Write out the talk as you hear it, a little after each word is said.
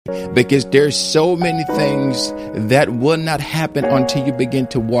because there's so many things that will not happen until you begin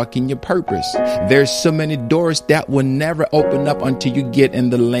to walk in your purpose. There's so many doors that will never open up until you get in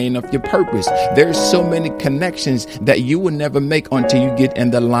the lane of your purpose. There's so many connections that you will never make until you get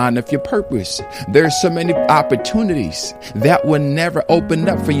in the line of your purpose. There's so many opportunities that will never open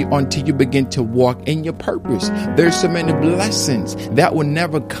up for you until you begin to walk in your purpose. There's so many blessings that will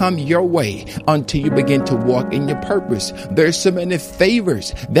never come your way until you begin to walk in your purpose. There's so many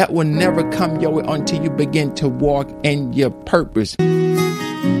favors that will never come your way until you begin to walk in your purpose.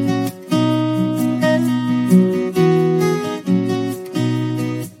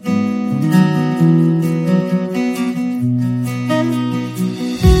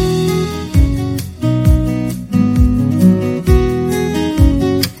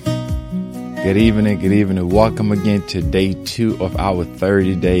 Good evening. Welcome again to day 2 of our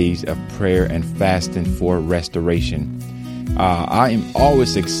 30 days of prayer and fasting for restoration. I am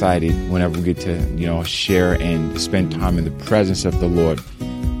always excited whenever we get to, share and spend time in the presence of the Lord.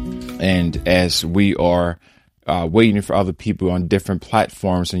 And as we are waiting for other people on different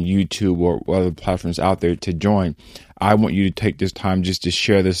platforms on YouTube or other platforms out there to join, I want you to take this time just to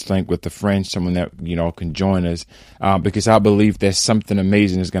share this link with a friend, someone that, can join us, because I believe that something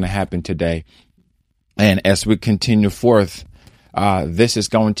amazing is going to happen today. And as we continue forth, this is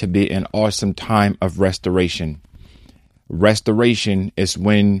going to be an awesome time of restoration. Restoration is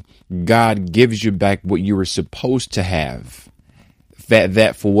when God gives you back what you were supposed to have,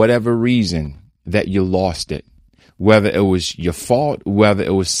 that for whatever reason that you lost it, whether it was your fault, whether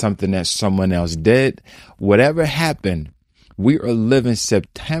it was something that someone else did, whatever happened. We are living.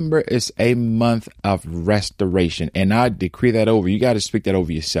 September is a month of restoration, and I decree that over. You got to speak that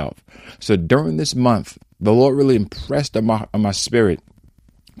over yourself. So during this month, the Lord really impressed on my spirit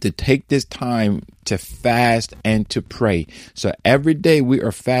to take this time to fast and to pray. So every day we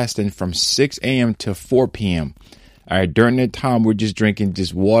are fasting from 6 a.m. to 4 p.m. All right, during that time, we're just drinking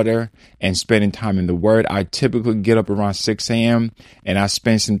just water and spending time in the Word. I typically get up around 6 a.m. and I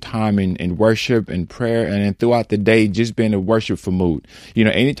spend some time in worship and prayer, and then throughout the day, just being in a worshipful mood.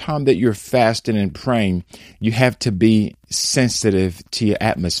 Anytime that you're fasting and praying, you have to be sensitive to your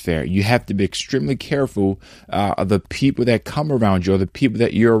atmosphere. You have to be extremely careful of the people that come around you or the people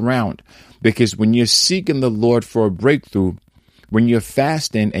that you're around, because when you're seeking the Lord for a breakthrough, when you're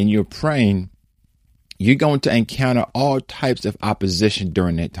fasting and you're praying, you're going to encounter all types of opposition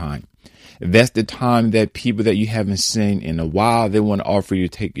during that time. That's the time that people that you haven't seen in a while, they want to offer you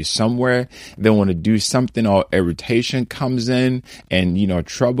to take you somewhere. They want to do something, or irritation comes in and,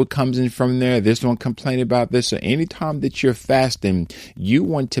 trouble comes in from there. This one complain about this. So anytime that you're fasting, you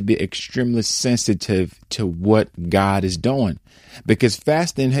want to be extremely sensitive to what God is doing, because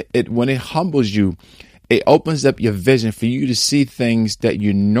fasting, when it humbles you, it opens up your vision for you to see things that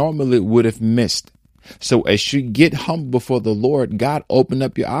you normally would have missed. So as you get humble before the Lord, God open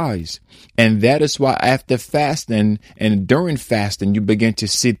up your eyes. And that is why after fasting and during fasting, you begin to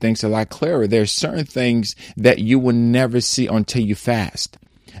see things a lot clearer. There are certain things that you will never see until you fast.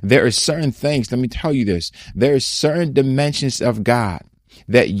 There are certain things, let me tell you this, there are certain dimensions of God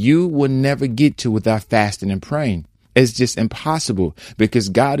that you will never get to without fasting and praying. It's just impossible, because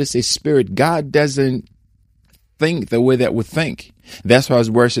God is a spirit. God doesn't think the way that we think. That's why I was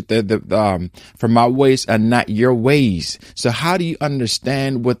worship for my ways are not your ways. So how do you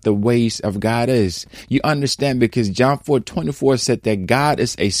understand what the ways of God is? You understand because John 4:24 said that God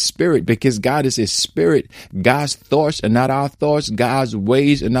is a spirit. Because God is a spirit, God's thoughts are not our thoughts. God's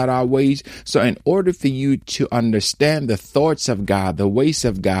ways are not our ways. So in order for you to understand the thoughts of God, the ways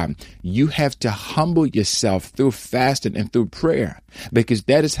of God, you have to humble yourself through fasting and through prayer, because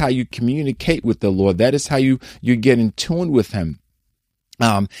that is how you communicate with the Lord. That is how you get in tune with Him.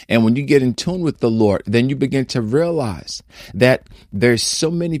 And when you get in tune with the Lord, then you begin to realize that there's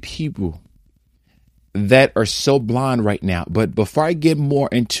so many people that are so blind right now. But before I get more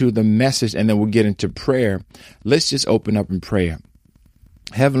into the message and then we'll get into prayer, let's just open up in prayer.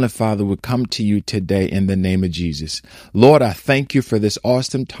 Heavenly Father, we come to you today in the name of Jesus. Lord, I thank you for this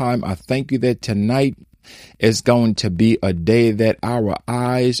awesome time. I thank you that tonight is going to be a day that our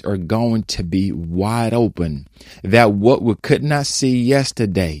eyes are going to be wide open, that what we could not see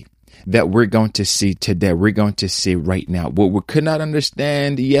yesterday, that we're going to see today. We're going to see right now. What we could not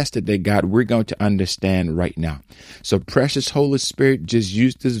understand yesterday, God, we're going to understand right now. So precious Holy Spirit, just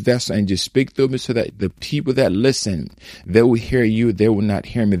use this vessel and just speak through me so that the people that listen, they will hear you. They will not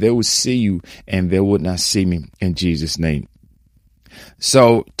hear me. They will see you and they will not see me, in Jesus' name.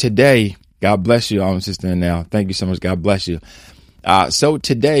 So today, God bless you, Sister Now. Thank you so much. God bless you. So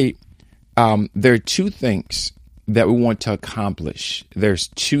today, there are two things that we want to accomplish. There's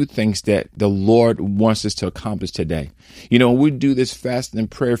two things that the Lord wants us to accomplish today. You know, when we do this fasting and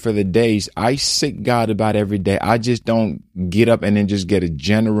prayer for the days, I seek God about every day. I just don't get up and then just get a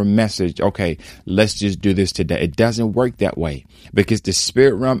general message. Okay, let's just do this today. It doesn't work that way because the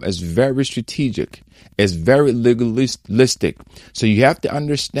spirit realm is very strategic. It's very legalistic. So you have to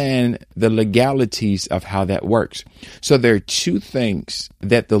understand the legalities of how that works. So there are two things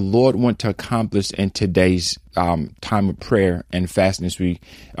that the Lord wants to accomplish in today's time of prayer and fasting as we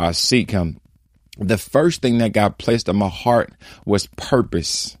seek him. The first thing that God placed on my heart was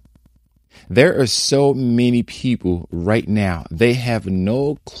purpose. There are so many people right now, they have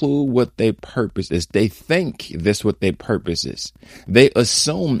no clue what their purpose is. They think this is what their purpose is. They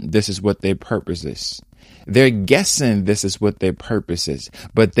assume this is what their purpose is. They're guessing this is what their purpose is,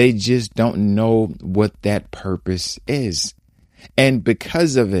 but they just don't know what that purpose is. And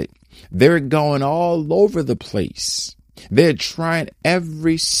because of it, they're going all over the place. They're trying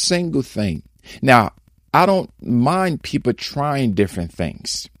every single thing. Now, I don't mind people trying different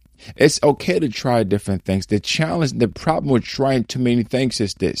things. It's okay to try different things. The problem with trying too many things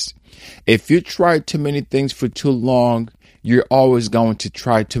is this. If you try too many things for too long, you're always going to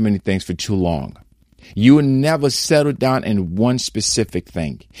try too many things for too long. You will never settle down in one specific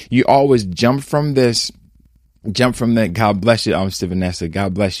thing. You always jump from this, jump from that. God bless you. I'm Vanessa.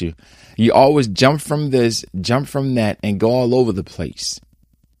 God bless you. You always jump from this, jump from that, and go all over the place.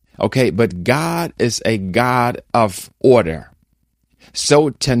 Okay, but God is a God of order. So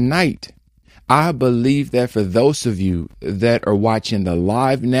tonight, I believe that for those of you that are watching the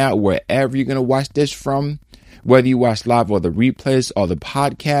live now, wherever you're going to watch this from, whether you watch live or the replays or the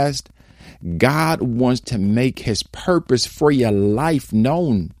podcast, God wants to make his purpose for your life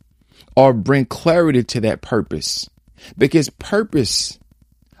known or bring clarity to that purpose, because purpose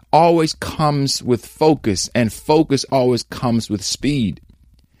always comes with focus and focus always comes with speed.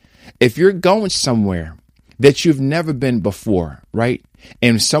 If you're going somewhere that you've never been before, right?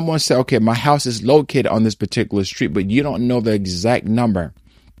 And someone said, okay, my house is located on this particular street, but you don't know the exact number.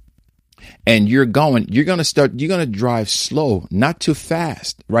 And you're going to drive slow, not too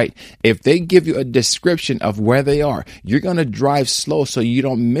fast, right? If they give you a description of where they are, you're going to drive slow so you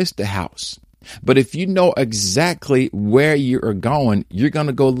don't miss the house. But if you know exactly where you are going, you're going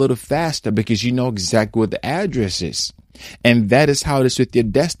to go a little faster because you know exactly what the address is. And that is how it is with your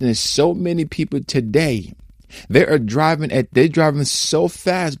destiny. So many people today, they're driving so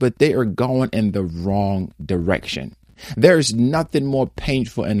fast, but they are going in the wrong direction. There is nothing more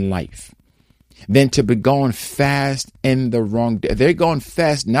painful in life than to be going fast in the wrong. They're going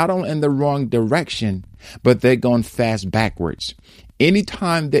fast, not only in the wrong direction, but they're going fast backwards.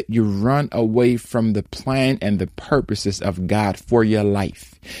 Anytime that you run away from the plan and the purposes of God for your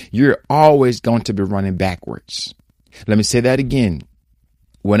life, you're always going to be running backwards. Let me say that again.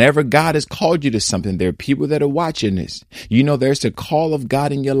 Whenever God has called you to something, there are people that are watching this. You know, there's a call of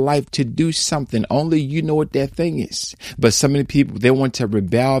God in your life to do something. Only you know what that thing is. But so many people, they want to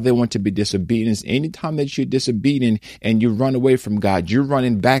rebel. They want to be disobedient. Anytime that you're disobedient and you run away from God, you're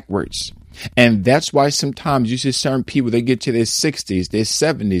running backwards. And that's why sometimes you see certain people, they get to their 60s, their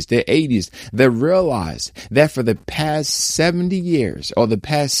 70s, their 80s. They realize that for the past 70 years or the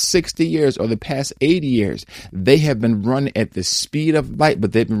past 60 years or the past 80 years, they have been running at the speed of light,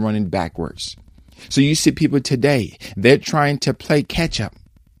 but they've been running backwards. So you see people today, they're trying to play catch up.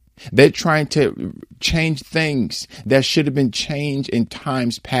 They're trying to change things that should have been changed in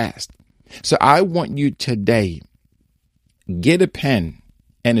times past. So I want you today, get a pen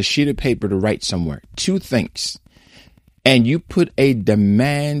and a sheet of paper to write somewhere. Two things. And you put a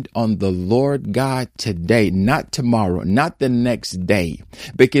demand on the Lord God today, not tomorrow, not the next day.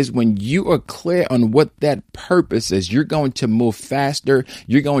 Because when you are clear on what that purpose is, you're going to move faster.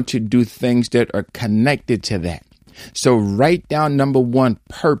 You're going to do things that are connected to that. So write down number one,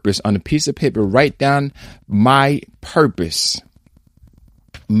 purpose on a piece of paper. Write down my purpose.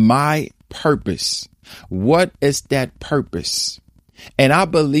 My purpose. What is that purpose? And I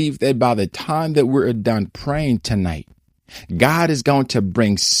believe that by the time that we're done praying tonight, God is going to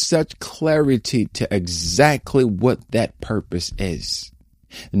bring such clarity to exactly what that purpose is.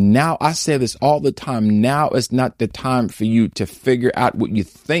 Now, I say this all the time. Now is not the time for you to figure out what you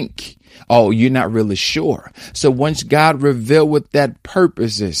think. Oh, you're not really sure. So once God reveal what that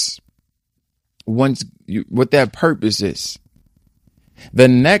purpose is, the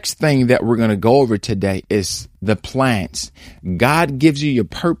next thing that we're going to go over today is the plans. God gives you your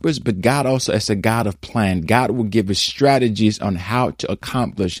purpose, but God also is a God of plan. God will give us strategies on how to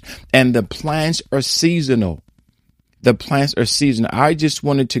accomplish. And the plans are seasonal. The plants are seasonal. I just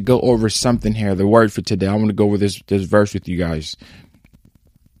wanted to go over something here. The word for today. I want to go over this verse with you guys.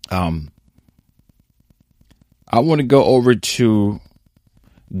 I want to go over to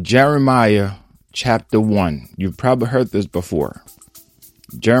Jeremiah chapter 1. You've probably heard this before.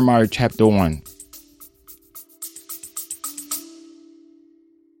 Jeremiah chapter 1.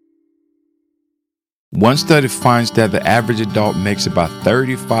 One study finds that the average adult makes about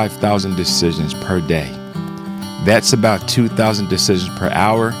 35,000 decisions per day. That's about 2,000 decisions per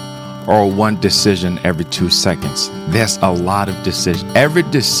hour, or one decision every 2 seconds. That's a lot of decisions. Every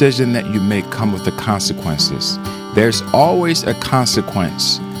decision that you make comes with the consequences. There's always a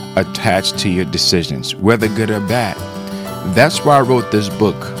consequence attached to your decisions, whether good or bad. That's why I wrote this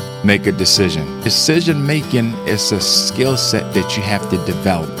book, Make a Decision. Decision making is a skill set that you have to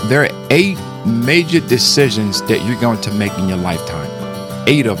develop. There are 8 major decisions that you're going to make in your lifetime.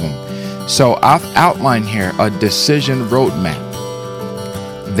 8 of them. So I've outlined here a decision roadmap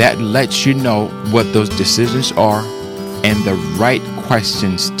that lets you know what those decisions are and the right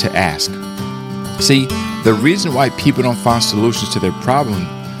questions to ask. See, the reason why people don't find solutions to their problem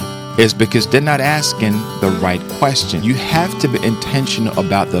is because they're not asking the right question. You have to be intentional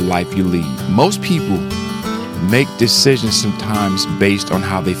about the life you lead. Most people make decisions sometimes based on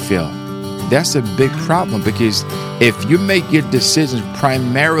how they feel. That's a big problem, because if you make your decisions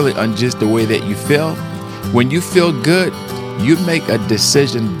primarily on just the way that you feel, when you feel good, you make a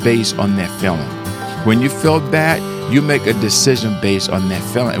decision based on that feeling. When you feel bad, you make a decision based on that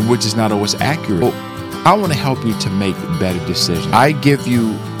feeling, which is not always accurate. Well, I want to help you to make better decisions. I give you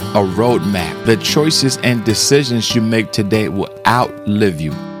a roadmap. The choices and decisions you make today will outlive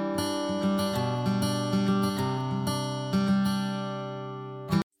you.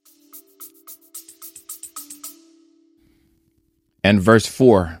 And verse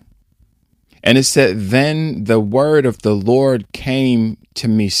 4, and it said, then the word of the Lord came to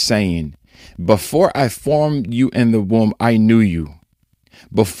me saying, before I formed you in the womb, I knew you.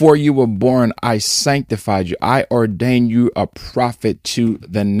 Before you were born, I sanctified you. I ordained you a prophet to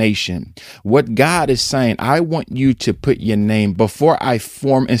the nation. What God is saying, I want you to put your name before I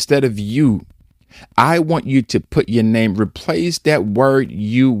form, instead of you. I want you to put your name, replace that word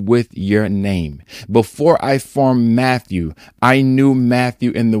you with your name. Before I formed Matthew, I knew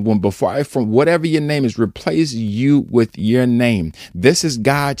Matthew in the womb. Before I formed whatever your name is, replace you with your name. This is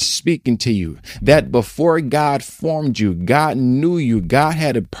God speaking to you, that before God formed you, God knew you. God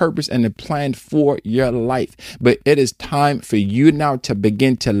had a purpose and a plan for your life. But it is time for you now to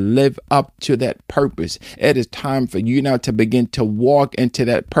begin to live up to that purpose. It is time for you now to begin to walk into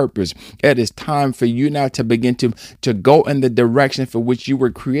that purpose. It is time for you now to begin to go in the direction for which you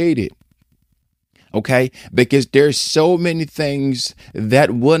were created. Okay, because there's so many things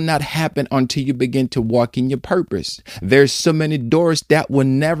that will not happen until you begin to walk in your purpose. There's so many doors that will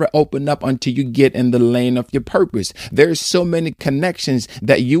never open up until you get in the lane of your purpose. There's so many connections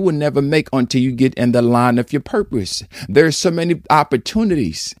that you will never make until you get in the line of your purpose. There's so many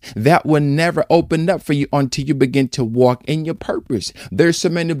opportunities that will never open up for you until you begin to walk in your purpose. There's so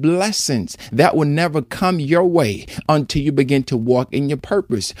many blessings that will never come your way until you begin to walk in your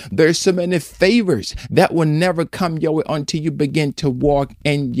purpose. There's so many favors that will never come your way until you begin to walk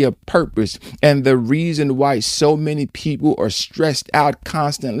in your purpose. And the reason why so many people are stressed out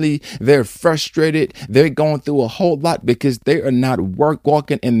constantly, they're frustrated, they're going through a whole lot because they are not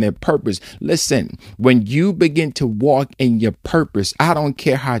walking in their purpose. Listen, when you begin to walk in your purpose, I don't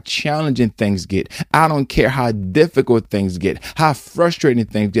care how challenging things get. I don't care how difficult things get, how frustrating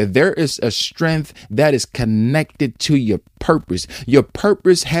things get. There is a strength that is connected to your purpose. Your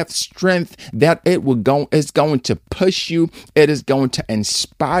purpose has strength that it's going to push you. It is going to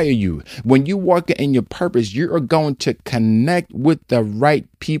inspire you. When you walk in your purpose, you are going to connect with the right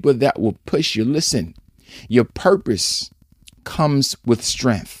people that will push you. Listen, your purpose comes with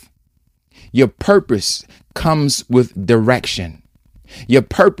strength. Your purpose comes with direction. Your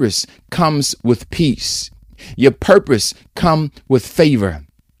purpose comes with peace. Your purpose comes with favor.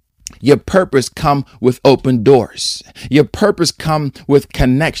 Your purpose come with open doors. Your purpose come with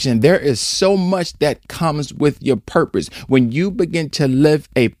connection. There is so much that comes with your purpose. When you begin to live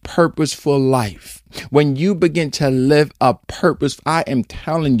a purposeful life, when you begin to live a purpose, I am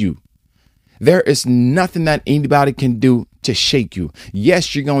telling you, there is nothing that anybody can do to shake you.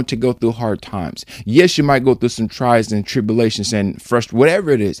 Yes, you're going to go through hard times. Yes, you might go through some trials and tribulations and frustration,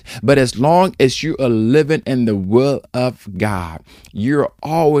 whatever it is. But as long as you are living in the will of God, you're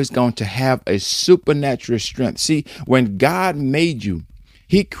always going to have a supernatural strength. See, when God made you,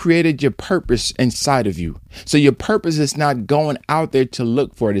 He created your purpose inside of you. So your purpose is not going out there to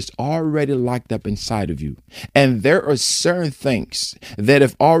look for it. It's already locked up inside of you. And there are certain things that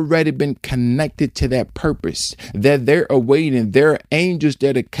have already been connected to that purpose, that they're awaiting. There are angels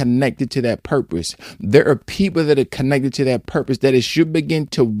that are connected to that purpose. There are people that are connected to that purpose that as you begin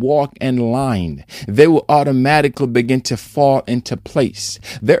to walk in line, they will automatically begin to fall into place.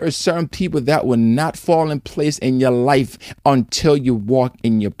 There are certain people that will not fall in place in your life until you walk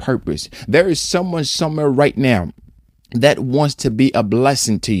in your purpose. There is someone somewhere right now that wants to be a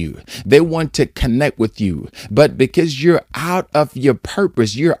blessing to you. They want to connect with you. But because you're out of your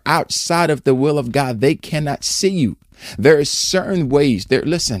purpose, you're outside of the will of God, they cannot see you. There are certain ways there.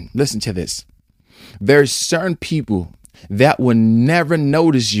 Listen to this. There are certain people that will never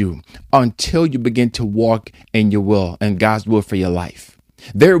notice you until you begin to walk in your will and God's will for your life.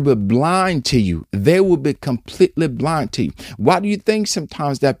 They will be blind to you. They will be completely blind to you. Why do you think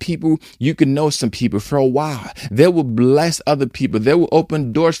sometimes that people, you can know some people for a while? They will bless other people. They will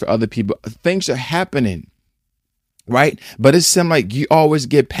open doors for other people. Things are happening, right? But it seems like you always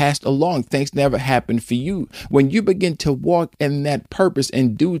get passed along. Things never happen for you. When you begin to walk in that purpose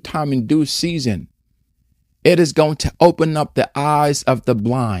in due time, in due season, it is going to open up the eyes of the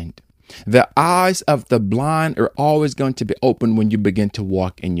blind. The eyes of the blind are always going to be open when you begin to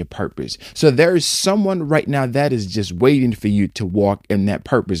walk in your purpose. So there is someone right now that is just waiting for you to walk in that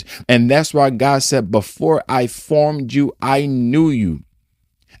purpose. And that's why God said, before I formed you, I knew you.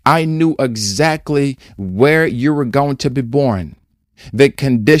 I knew exactly where you were going to be born. The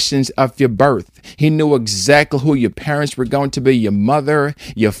conditions of your birth. He knew exactly who your parents were going to be, your mother,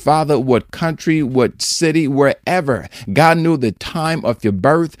 your father, what country, what city, wherever. God knew the time of your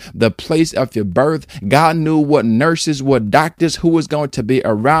birth, the place of your birth. God knew what nurses, what doctors, who was going to be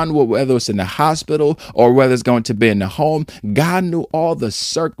around, whether it's in the hospital or whether it's going to be in the home. God knew all the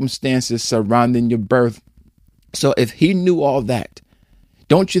circumstances surrounding your birth. So if he knew all that,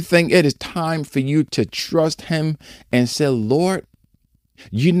 don't you think it is time for you to trust him and say, Lord,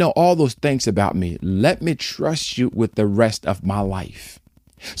 you know all those things about me. Let me trust you with the rest of my life.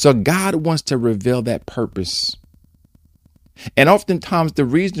 So God wants to reveal that purpose. And oftentimes the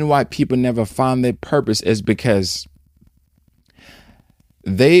reason why people never find their purpose is because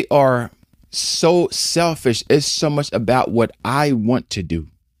they are so selfish. It's so much about what I want to do.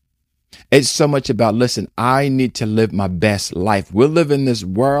 It's so much about, listen, I need to live my best life. We live in this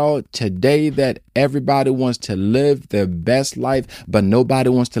world today that everybody wants to live their best life, but nobody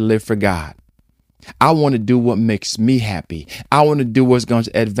wants to live for God. I want to do what makes me happy. I want to do what's going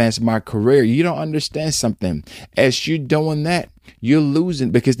to advance my career. You don't understand something. As you're doing that, you're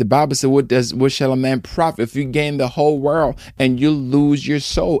losing, because the Bible said, what shall a man profit if you gain the whole world and you lose your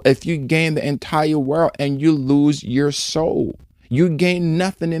soul? If you gain the entire world and you lose your soul, you gain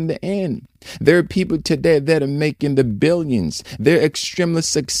nothing in the end. There are people today that are making the billions. They're extremely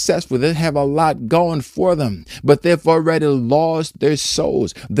successful. They have a lot going for them, but they've already lost their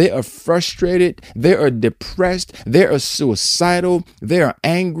souls. They are frustrated. They are depressed. They are suicidal. They are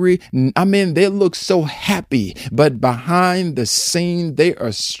angry. I mean, they look so happy, but behind the scene, they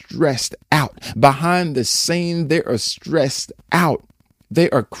are stressed out. Behind the scene, they are stressed out. They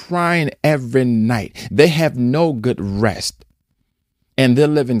are crying every night. They have no good rest. And they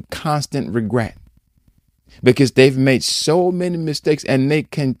live in constant regret because they've made so many mistakes and they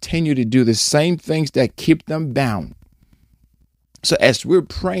continue to do the same things that keep them bound. So as we're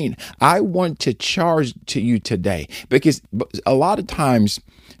praying, I want to charge to you today, because a lot of times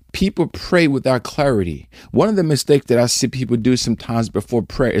people pray without clarity. One of the mistakes that I see people do sometimes before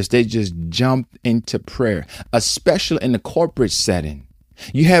prayer is they just jump into prayer, especially in the corporate setting.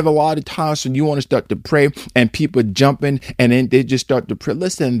 You have a lot of times when you want to start to pray and people jumping and then they just start to pray.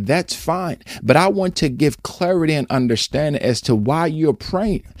 Listen, that's fine. But I want to give clarity and understanding as to why you're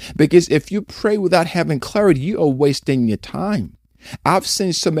praying. Because if you pray without having clarity, you are wasting your time. I've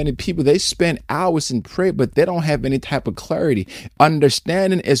seen so many people, they spend hours in prayer, but they don't have any type of clarity.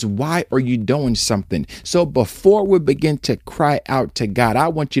 Understanding is, why are you doing something? So before we begin to cry out to God, I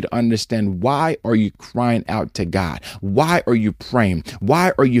want you to understand, why are you crying out to God? Why are you praying?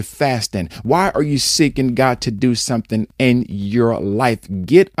 Why are you fasting? Why are you seeking God to do something in your life?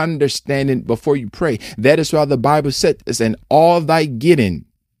 Get understanding before you pray. That is why the Bible said, "In all thy getting,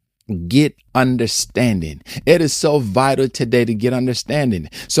 get understanding. It is so vital today to get understanding.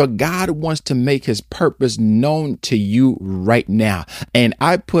 So God wants to make his purpose known to you right now. And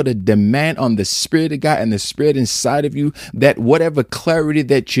I put a demand on the Spirit of God and the Spirit inside of you that whatever clarity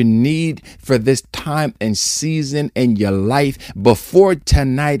that you need for this time and season in your life before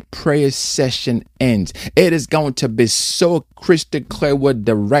tonight prayer session ends, it is going to be so crystal clear what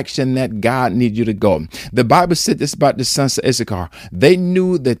direction that God needs you to go. The Bible said this about the sons of Issachar. They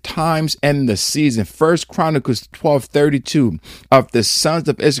knew the times and the season. First Chronicles 12:32 of the sons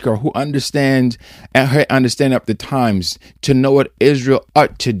of Issachar who understand of the times to know what Israel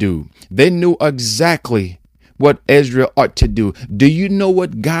ought to do. They knew exactly what Israel ought to do. Do you know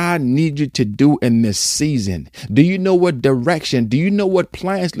what God needs you to do in this season? Do you know what direction? Do you know what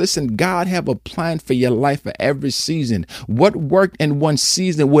plans? Listen, God have a plan for your life for every season. What worked in one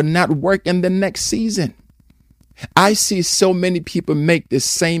season will not work in the next season. I see so many people make the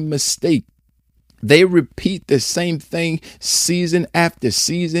same mistake. They repeat the same thing season after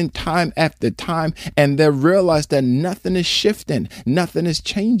season, time after time, and they realize that nothing is shifting, nothing is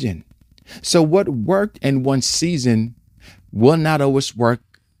changing. So what worked in one season will not always work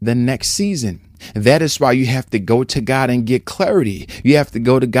the next season. That is why you have to go to God and get clarity. You have to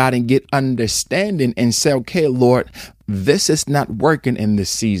go to God and get understanding and say, okay, Lord, this is not working in this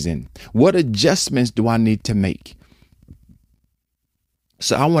season. What adjustments do I need to make?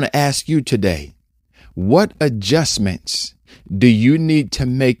 So I want to ask you today, what adjustments do you need to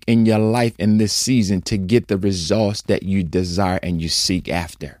make in your life in this season to get the results that you desire and you seek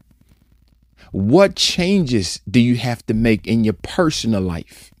after? What changes do you have to make in your personal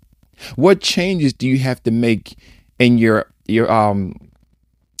life? What changes do you have to make in your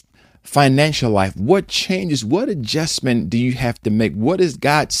financial life? What changes, what adjustment do you have to make? What is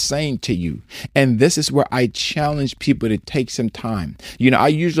God saying to you? And this is where I challenge people to take some time. I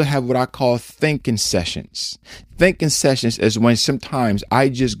usually have what I call thinking sessions. Thinking sessions is when sometimes I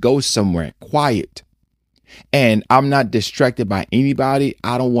just go somewhere quiet and I'm not distracted by anybody.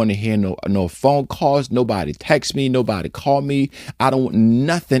 I don't want to hear no phone calls. Nobody text me. Nobody call me. I don't want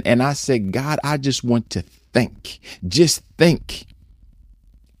nothing. And I said, God, I just want to think. Just think.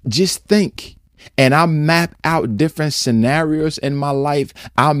 Just think. And I map out different scenarios in my life.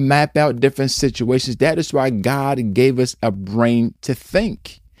 I map out different situations. That is why God gave us a brain to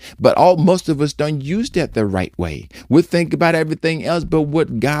think. But most of us don't use that the right way. We think about everything else but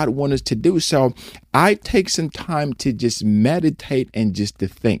what God wants us to do. So I take some time to just meditate and just to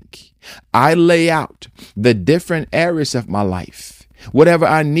think. I lay out the different areas of my life, whatever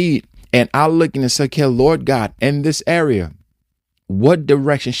I need. And I look and say, okay, Lord God, in this area, what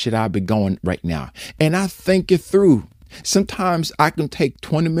direction should I be going right now? And I think it through. Sometimes I can take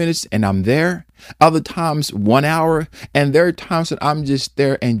 20 minutes and I'm there. Other times 1 hour. And there are times that I'm just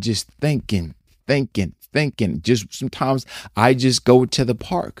there and just thinking. Just sometimes I just go to the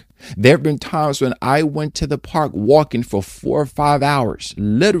park. There have been times when I went to the park walking for 4 or 5 hours,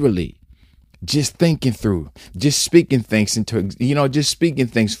 literally. Just thinking through, just speaking things just speaking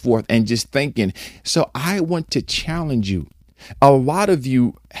things forth and just thinking. So I want to challenge you. A lot of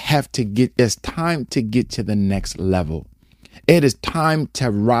you it's time to get to the next level. It is time to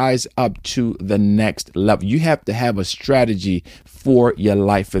rise up to the next level. You have to have a strategy for your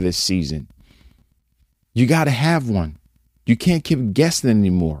life for this season. You got to have one. You can't keep guessing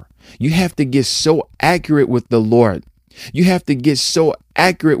anymore. You have to get so accurate with the Lord. You have to get so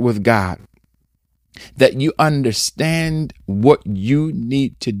accurate with God that you understand what you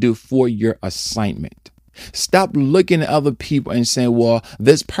need to do for your assignment. Stop looking at other people and saying, well,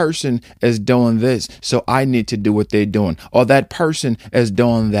 this person is doing this, so I need to do what they're doing. Or that person is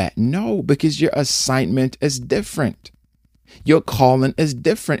doing that. No, because your assignment is different. Your calling is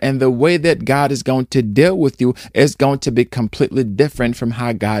different. And the way that God is going to deal with you is going to be completely different from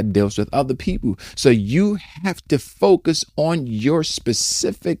how God deals with other people. So you have to focus on your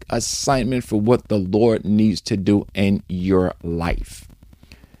specific assignment for what the Lord needs to do in your life.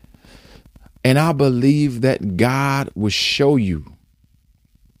 And I believe that God will show you.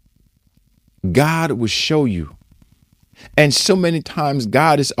 God will show you. And so many times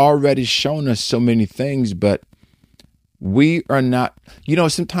God has already shown us so many things, but we are not,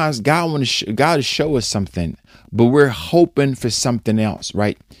 sometimes God will show us something, but we're hoping for something else,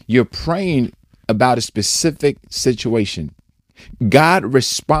 right? You're praying about a specific situation. God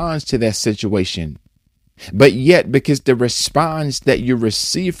responds to that situation. But yet, because the response that you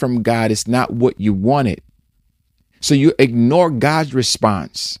receive from God is not what you wanted, so you ignore God's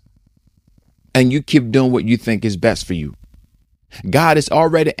response and you keep doing what you think is best for you. God has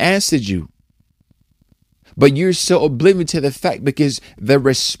already answered you, But you're so oblivious to the fact because the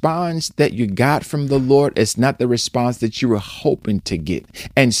response that you got from the Lord is not the response that you were hoping to get.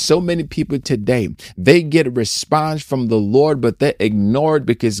 And so many people today, they get a response from the Lord, but they ignore it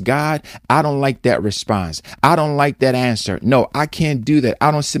because God, I don't like that response. I don't like that answer. No, I can't do that.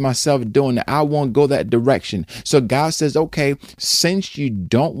 I don't see myself doing that. I won't go that direction. So God says, okay, since you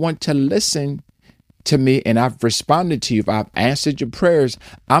don't want to listen to me and I've responded to you, if I've answered your prayers,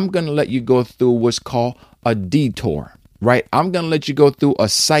 I'm going to let you go through what's called a detour, right? I'm going to let you go through a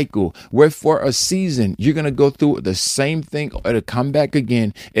cycle where for a season, you're going to go through the same thing. It'll come back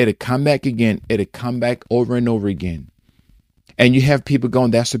again. It'll come back again. It'll come back over and over again. And you have people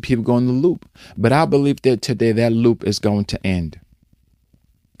going, that's what people go in the loop. But I believe that today that loop is going to end.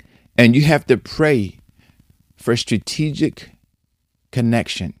 And you have to pray for strategic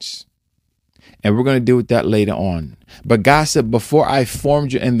connections. And we're going to deal with that later on. But God said, before I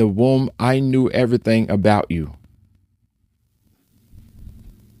formed you in the womb, I knew everything about you.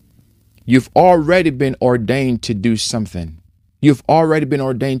 You've already been ordained to do something. You've already been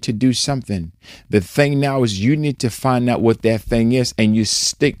ordained to do something. The thing now is you need to find out what that thing is and you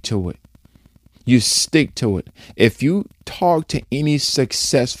stick to it. You stick to it. If you talk to any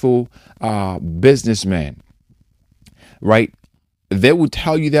successful businessman, right? They will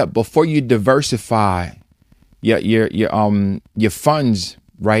tell you that before you diversify your funds,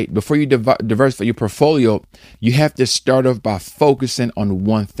 right? Before you diversify your portfolio, you have to start off by focusing on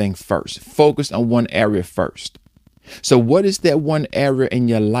one thing first. Focus on one area first. So what is that one area in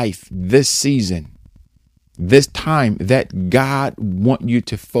your life this season, this time that God wants you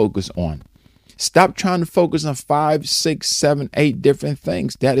to focus on? Stop trying to focus on 5, 6, 7, 8 different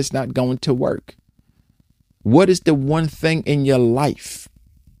things. That is not going to work. What is the one thing in your life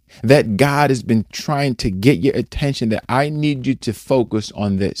that God has been trying to get your attention, that I need you to focus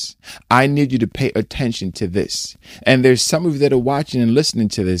on this? I need you to pay attention to this. And there's some of you that are watching and listening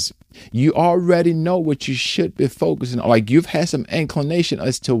to this. You already know what you should be focusing on. Like you've had some inclination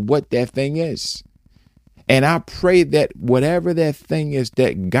as to what that thing is. And I pray that whatever that thing is,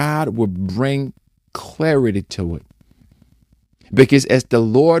 that God will bring clarity to it. Because as the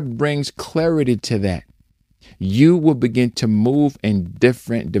Lord brings clarity to that, you will begin to move in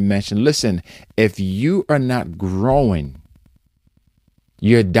different dimensions. Listen, if you are not growing,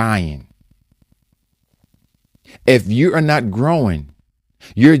 you're dying. If you are not growing,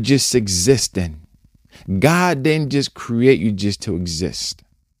 you're just existing. God didn't just create you just to exist.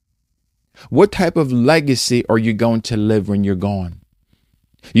 What type of legacy are you going to live when you're gone?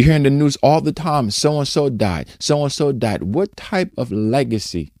 You hear in the news all the time, so-and-so died, so-and-so died. What type of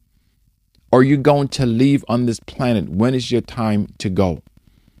legacy are you going to leave on this planet? When is your time to go?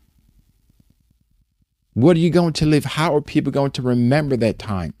 What are you going to live? How are people going to remember that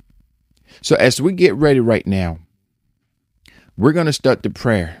time? So as we get ready right now, we're going to start the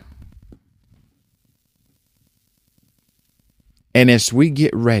prayer. And as we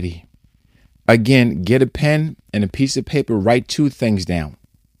get ready, again, get a pen and a piece of paper, write 2 things down.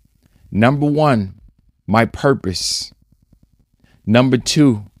 Number 1, my purpose. Number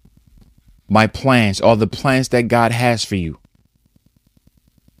 2, my plans, or the plans that God has for you.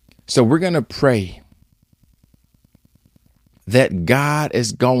 So we're going to pray that God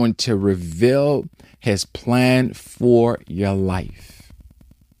is going to reveal his plan for your life.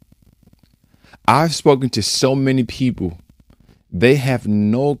 I've spoken to so many people. They have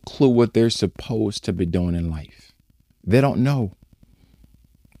no clue what they're supposed to be doing in life. They don't know.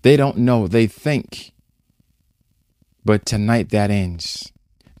 They don't know. They think. But tonight that ends.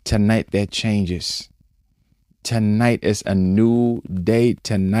 Tonight that changes. Tonight is a new day.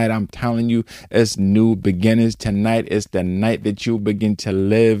 Tonight, I'm telling you, it's new beginnings. Tonight is the night that you begin to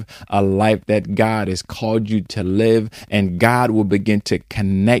live a life that God has called you to live, and God will begin to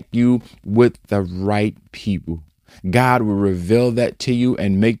connect you with the right people. God will reveal that to you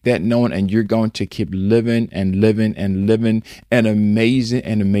and make that known, and you're going to keep living and living and living an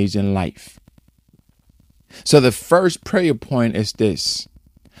amazing life. So the first prayer point is this.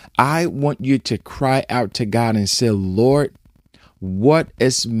 I want you to cry out to God and say, Lord, what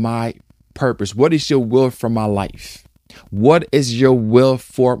is my purpose? What is your will for my life? What is your will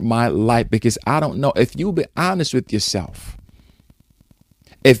for my life? Because I don't know. If you will be honest with yourself,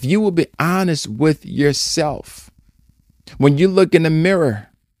 if you will be honest with yourself, when you look in the mirror,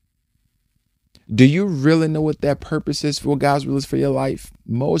 do you really know what that purpose is, for what God's will is for your life?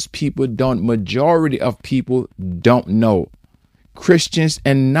 Most people don't. Majority of people don't know. Christians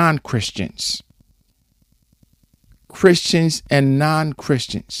and non-Christians. Christians and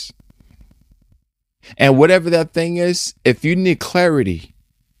non-Christians. And whatever that thing is, if you need clarity,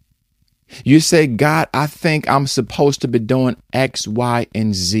 You say, God, I think I'm supposed to be doing X, Y,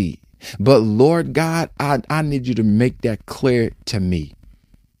 and Z. But Lord God, I need you to make that clear to me.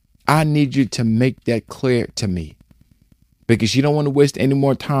 I need you to make that clear to me, because you don't want to waste any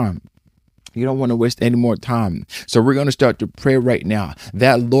more time. You don't want to waste any more time. So we're going to start to pray right now.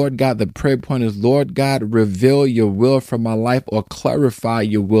 That, Lord God, the prayer point is, Lord God, reveal your will for my life, or clarify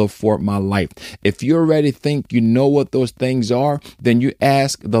your will for my life. If you already think you know what those things are, then you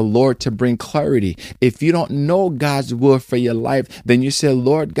ask the Lord to bring clarity. If you don't know God's will for your life, then you say,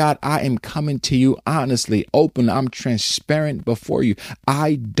 Lord God, I am coming to you honestly, open. I'm transparent before you.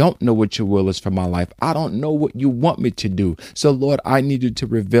 I don't know what your will is for my life. I don't know what you want me to do. So Lord, I need you to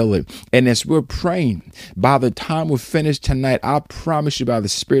reveal it. And as we're praying, by the time we're finished tonight, I promise you, by the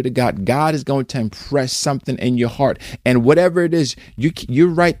Spirit of God, God is going to impress something in your heart. And whatever it is, you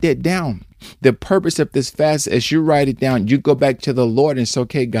write that down. The purpose of this fast, as you write it down, you go back to the Lord and say,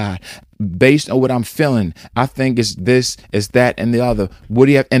 okay, God, based on what I'm feeling, I think it's this, it's that, and the other. What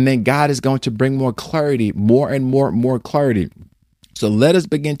do you have? And then God is going to bring more clarity, more and more clarity. So let us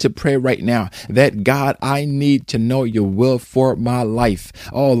begin to pray right now that, God, I need to know your will for my life.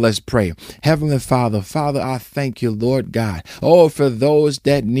 Oh, let's pray. Heavenly Father, I thank you, Lord God. Oh, for those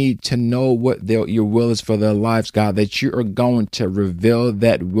that need to know what your will is for their lives, God, that you are going to reveal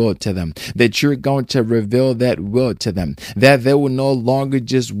that will to them, that you're going to reveal that will to them, that they will no longer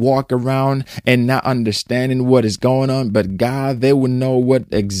just walk around and not understanding what is going on, but God, they will know what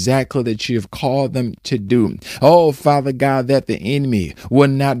exactly that you have called them to do. Oh, Father God, that the enemy will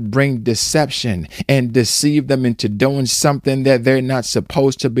not bring deception and deceive them into doing something that they're not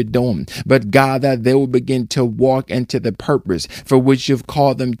supposed to be doing. But God, that they will begin to walk into the purpose for which you've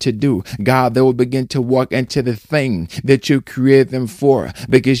called them to do. God, they will begin to walk into the thing that you created them for.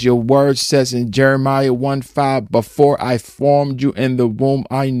 Because your word says in Jeremiah 1:5, before I formed you in the womb,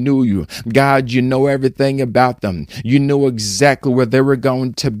 I knew you. God, you know everything about them. You knew exactly where they were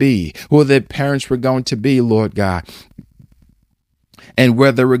going to be, who their parents were going to be, Lord God, and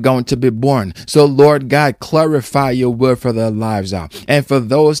where they were going to be born. So Lord God, clarify your will for their lives out. And for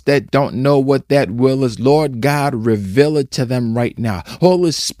those that don't know what that will is, Lord God, reveal it to them right now.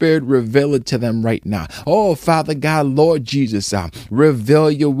 Holy Spirit, reveal it to them right now. Oh, Father God, Lord Jesus, reveal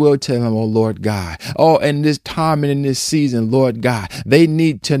your will to them, oh Lord God. Oh, in this time and in this season, Lord God, they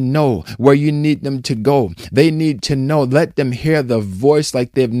need to know where you need them to go. They need to know. Let them hear the voice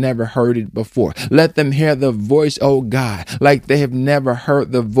like they've never heard it before. Let them hear the voice, oh God, like they have never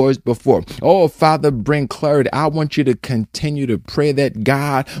heard the voice before. Oh, Father, bring clarity. I want you to continue to pray that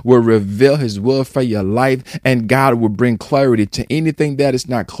God will reveal his will for your life, and God will bring clarity to anything that is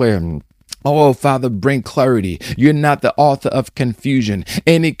not clear. Oh, Father, bring clarity. You're not the author of confusion.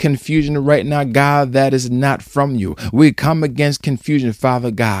 Any confusion right now, God, that is not from you. We come against confusion, Father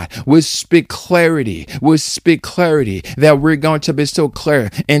God. We speak clarity. We speak clarity that we're going to be so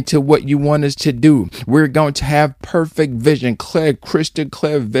clear into what you want us to do. We're going to have perfect vision, clear, crystal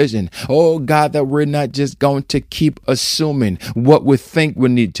clear vision. Oh, God, that we're not just going to keep assuming what we think we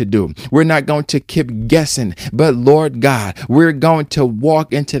need to do. We're not going to keep guessing, but Lord God, we're going to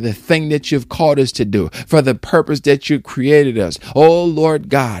walk into the thing that you've called us to do for the purpose that you created us. Oh Lord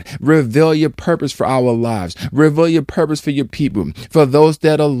God, reveal your purpose for our lives. Reveal your purpose for your people. For those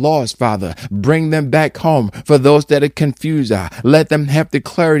that are lost, Father, bring them back home. For those that are confused, let them have the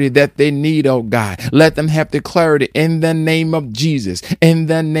clarity that they need, oh God. Let them have the clarity in the name of Jesus. In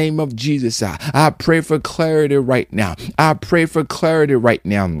the name of Jesus, I pray for clarity right now. I pray for clarity right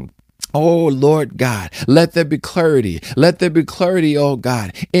now. Oh, Lord God, let there be clarity. Let there be clarity, oh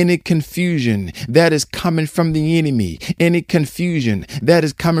God. Any confusion that is coming from the enemy, any confusion that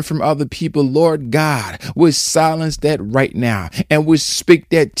is coming from other people, Lord God, we silence that right now. And we speak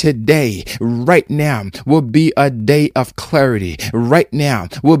that today, right now, will be a day of clarity. Right now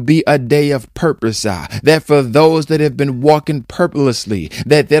will be a day of purpose. That for those that have been walking purposelessly,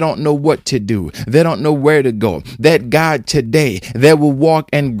 that they don't know what to do, they don't know where to go, that God, today, they will walk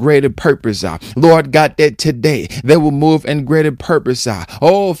in greater purpose. Lord God, that today they will move in greater purpose.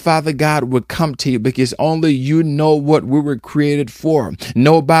 Oh, Father God, will come to you because only you know what we were created for.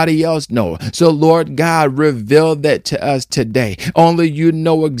 Nobody else knows. So, Lord God, reveal that to us today. Only you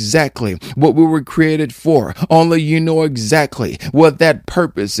know exactly what we were created for. Only you know exactly what that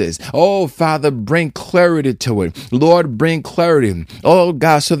purpose is. Oh, Father, bring clarity to it. Lord, bring clarity. Oh,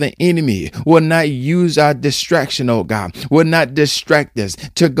 God, so the enemy will not use our distraction, oh God, will not distract us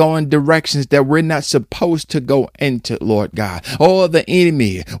to go and directions that we're not supposed to go into, Lord God. Oh, the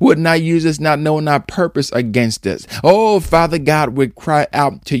enemy would not use us not knowing our purpose against us. Oh, Father God, we cry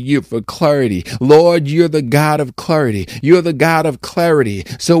out to you for clarity. Lord, you're the God of clarity. You're the God of clarity.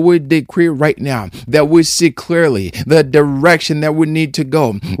 So we decree right now that we see clearly the direction that we need to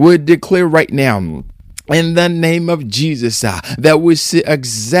go. We declare right now, in the name of Jesus, that we see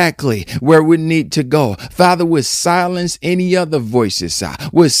exactly where we need to go. Father, we silence any other voices.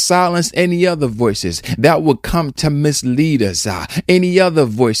 We silence any other voices that will come to mislead us. Any other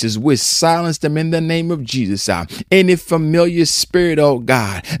voices, we silence them in the name of Jesus. Any familiar spirit, oh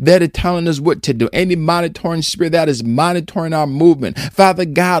God, that is telling us what to do. Any monitoring spirit that is monitoring our movement. Father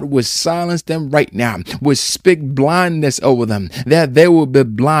God, we silence them right now. We speak blindness over them, that they will be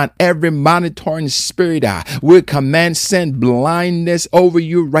blind. Every monitoring spirit, we command, send blindness over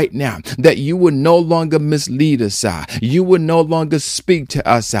you right now, that you will no longer mislead us. You will no longer speak to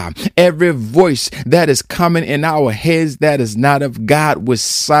us. Every voice that is coming in our heads that is not of God, will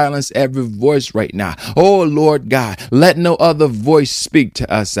silence every voice right now. Oh Lord God, let no other voice speak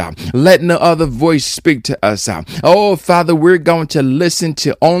to us. Let no other voice speak to us. Oh Father, we're going to listen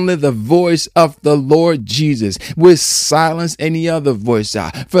to only the voice of the Lord Jesus. We silence any other voice.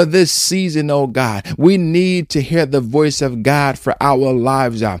 For this season, oh God, we need to hear the voice of God for our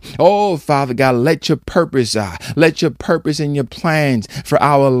lives. Oh, Father God, let your purpose and your plans for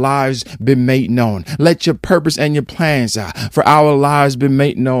our lives be made known. Let your purpose and your plans for our lives be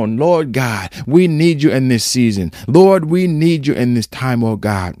made known. Lord God, we need you in this season. Lord, we need you in this time, oh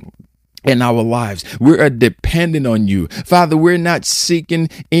God. In our lives, we are dependent on you. Father, we're not seeking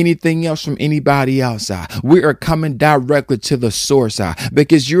anything else from anybody else. We are coming directly to the source,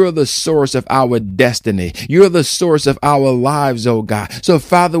 because you're the source of our destiny. You're the source of our lives, oh God. So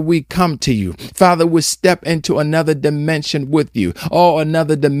Father, we come to you. Father, we step into another dimension with you. Oh,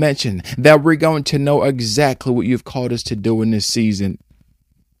 another dimension that we're going to know exactly what you've called us to do in this season.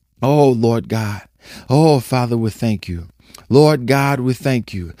 Oh, Lord God. Oh, Father, we thank you. Lord God, we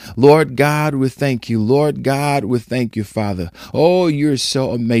thank you. Lord God, we thank you. Lord God, we thank you, Father. Oh, you're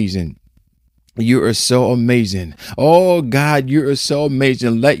so amazing. You are so amazing. Oh God, you are so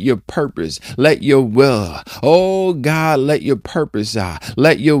amazing. Let your purpose, let your will, oh God, let your purpose,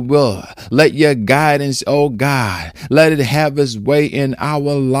 let your will, let your guidance, oh God, let it have its way in our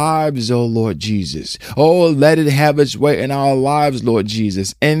lives, oh Lord Jesus. Oh, let it have its way in our lives, Lord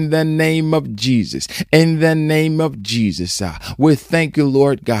Jesus. In the name of Jesus, in the name of Jesus, we thank you,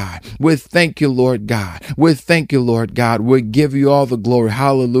 Lord God. We thank you, Lord God. We thank you, Lord God. We give you all the glory.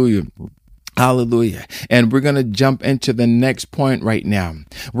 Hallelujah. Hallelujah. And we're going to jump into the next point right now.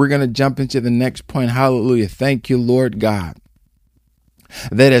 We're going to jump into the next point. Hallelujah. Thank you, Lord God.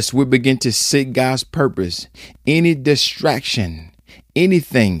 That as we begin to seek God's purpose, any distraction,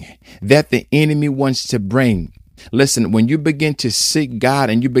 anything that the enemy wants to bring, listen, when you begin to seek God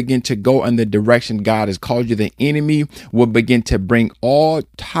and you begin to go in the direction God has called you, the enemy will begin to bring all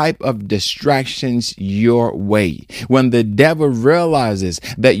type of distractions your way. When the devil realizes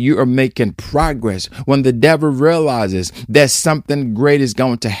that you are making progress, when the devil realizes that something great is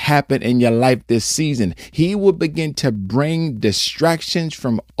going to happen in your life this season, he will begin to bring distractions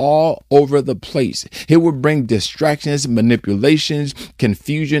from all over the place. He will bring distractions, manipulations,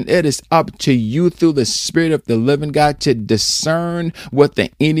 confusion. It is up to you through the Spirit of the living God to discern what the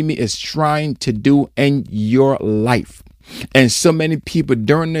enemy is trying to do in your life. And so many people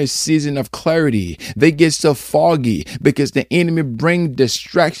during this season of clarity, they get so foggy because the enemy brings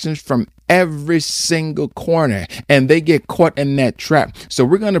distractions from every single corner and they get caught in that trap. So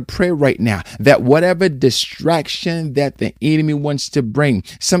we're going to pray right now that whatever distraction that the enemy wants to bring,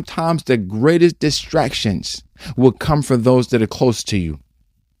 sometimes the greatest distractions will come from those that are close to you.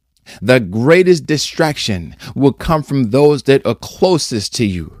 The greatest distraction will come from those that are closest to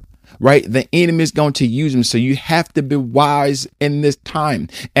you. Right? The enemy is going to use them. So you have to be wise in this time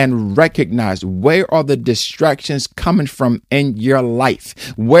and recognize where are the distractions coming from in your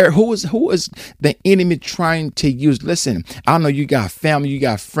life? Who is the enemy trying to use? Listen, I know you got family, you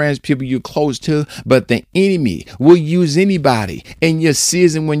got friends, people you're close to, but the enemy will use anybody in your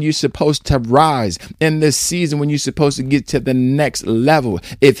season when you're supposed to rise, in this season when you're supposed to get to the next level.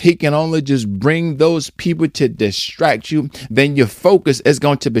 If he can only just bring those people to distract you, then your focus is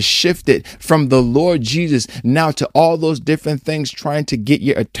going to be shifted shifted from the Lord Jesus now to all those different things trying to get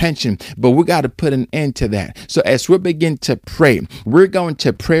your attention. But we got to put an end to that. So as we begin to pray, we're going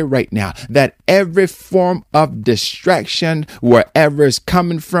to pray right now that every form of distraction, wherever it's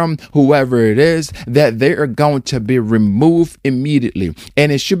coming from, whoever it is, that they are going to be removed immediately.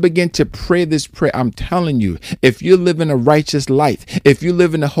 And as you begin to pray this prayer, I'm telling you, if you live in a righteous life, if you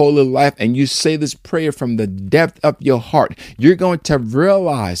live in a holy life and you say this prayer from the depth of your heart, you're going to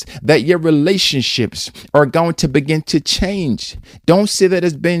realize that your relationships are going to begin to change. Don't see that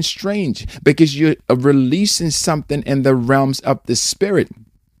as being strange, because you're releasing something in the realms of the spirit.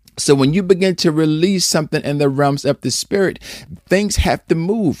 So when you begin to release something in the realms of the spirit, things have to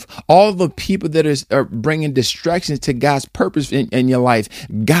move. All the people that are bringing distractions to God's purpose in your life,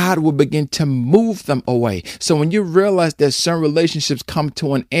 God will begin to move them away. So when you realize that some relationships come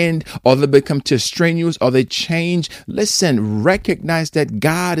to an end, or they become too strenuous, or they change, listen, recognize that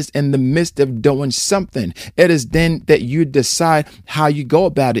God is in the midst of doing something. It is then that you decide how you go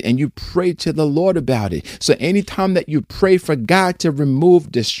about it, and you pray to the Lord about it. So anytime that you pray for God to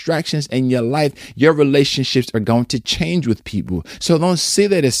remove distractions in your life, your relationships are going to change with people. So don't see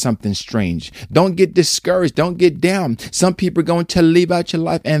that as something strange. Don't get discouraged. Don't get down. Some people are going to leave out your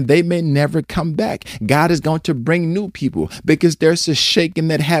life and they may never come back. God is going to bring new people, because there's a shaking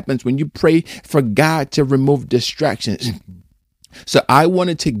that happens when you pray for God to remove distractions. So I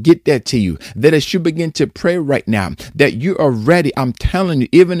wanted to get that to you, that as you begin to pray right now, that you are ready. I'm telling you,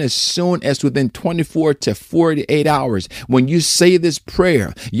 even as soon as within 24 to 48 hours, when you say this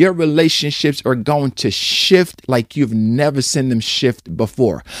prayer, your relationships are going to shift like you've never seen them shift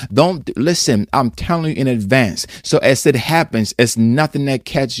before. Don't listen. I'm telling you in advance. So as it happens, it's nothing that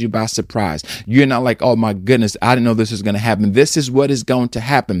catches you by surprise. You're not like, oh my goodness, I didn't know this was going to happen. This is what is going to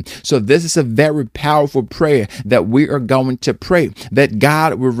happen. So this is a very powerful prayer that we are going to pray, that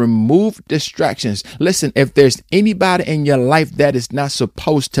God will remove distractions. Listen, if there's anybody in your life that is not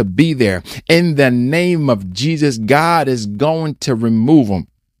supposed to be there, in the name of Jesus, God is going to remove them.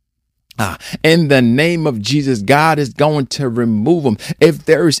 In the name of Jesus, God is going to remove them. If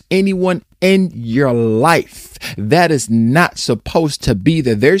there is anyone in your life that is not supposed to be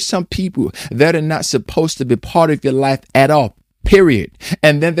there, there's some people that are not supposed to be part of your life at all. Period.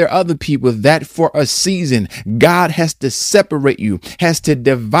 And then there are other people that for a season, God has to separate you, has to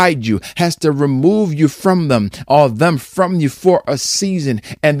divide you, has to remove you from them, or them from you for a season.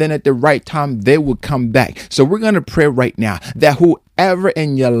 And then at the right time, they will come back. So we're going to pray right now that whoever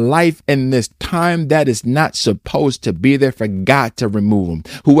in your life in this time that is not supposed to be there, for God to remove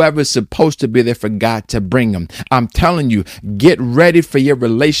them. Whoever is supposed to be there, for God to bring them. I'm telling you, get ready for your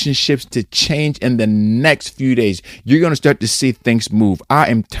relationships to change in the next few days. You're going to start to see things move. I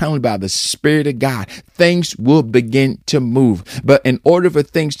am telling you, by the Spirit of God, things will begin to move. But in order for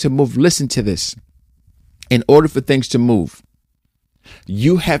things to move, listen to this. In order for things to move,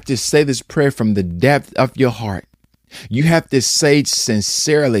 you have to say this prayer from the depth of your heart. You have to say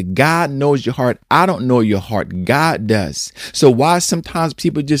sincerely, God knows your heart. I don't know your heart. God does. So why sometimes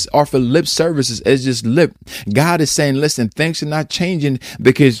people just offer lip services as just lip? God is saying, listen, things are not changing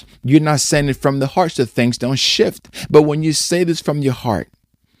because you're not saying it from the heart, so things don't shift. But when you say this from your heart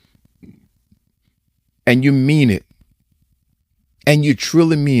and you mean it, and you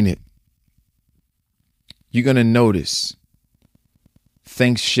truly mean it, you're going to notice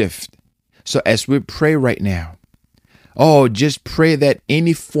things shift. So as we pray right now, just pray that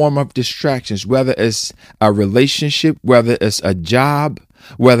any form of distractions, whether it's a relationship, whether it's a job,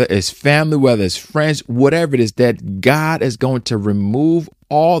 whether it's family, whether it's friends, whatever it is, that God is going to remove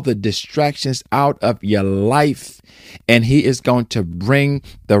all the distractions out of your life, and He is going to bring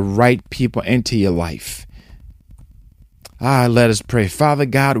the right people into your life. Let us pray. Father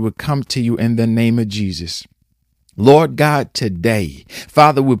God, we come to you in the name of Jesus. Lord God, today,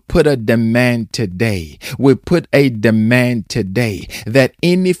 Father, we put a demand today. We put a demand today that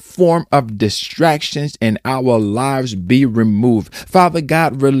any form of distractions in our lives be removed. Father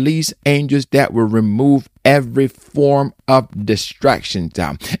God, release angels that will remove every form of distractions,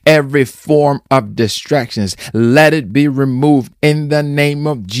 every form of distractions, let it be removed in the name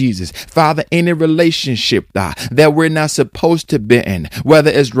of Jesus. Father, any relationship that we're not supposed to be in,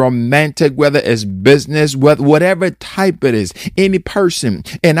 whether it's romantic, whether it's business, whatever type it is, any person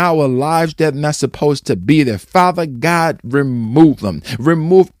in our lives that's not supposed to be there, Father God, remove them.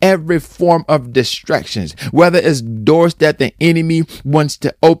 Remove every form of distractions, whether it's doors that the enemy wants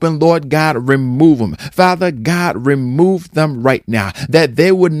to open, Lord God, remove them. Father Father God, remove them right now, that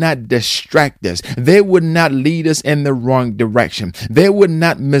they would not distract us. They would not lead us in the wrong direction. They would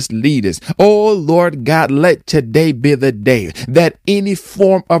not mislead us. Oh Lord God, let today be the day that any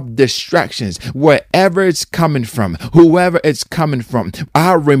form of distractions, wherever it's coming from, whoever it's coming from,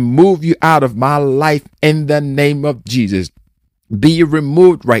 I remove you out of my life in the name of Jesus. Be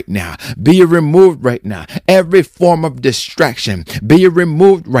removed right now. Be removed right now. Every form of distraction, be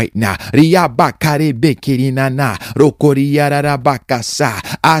removed right now.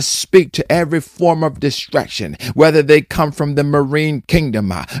 I speak to every form of distraction, whether they come from the marine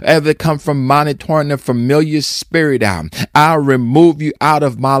kingdom, whether they come from monitoring a familiar spirit. I remove you out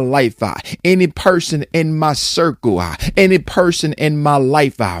of my life. Any person in my circle, any person in my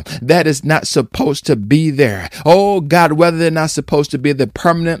life that is not supposed to be there. Oh God, whether they're not supposed to be there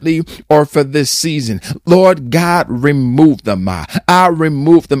permanently or for this season, Lord God, remove them. I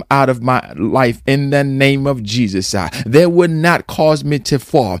remove them out of my life in the name of Jesus. They would not cause me to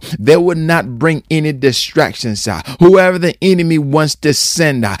fall. They would not bring any distractions. Whoever the enemy wants to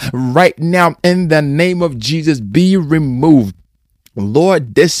send right now in the name of Jesus, be removed.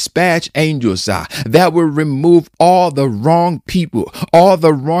 Lord, dispatch angels that will remove all the wrong people, all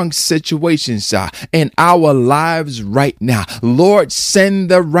the wrong situations in our lives right now. Lord, send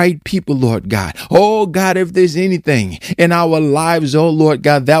the right people, Lord God. Oh God, if there's anything in our lives, oh Lord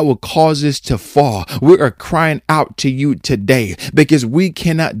God, that will cause us to fall, we are crying out to you today, because we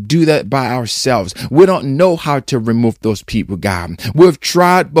cannot do that by ourselves. We don't know how to remove those people, God. We've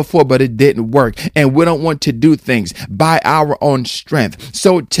tried before, but it didn't work, and we don't want to do things by our own strength.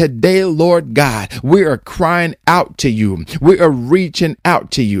 So today, Lord God, we are crying out to you. We are reaching out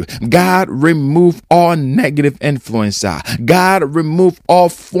to you. God, remove all negative influence. God, remove all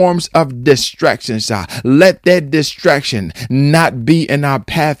forms of distractions. Let that distraction not be in our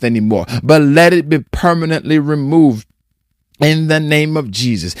path anymore, but let it be permanently removed. In the name of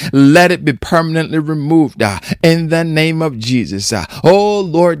Jesus, let it be permanently removed in the name of Jesus. Oh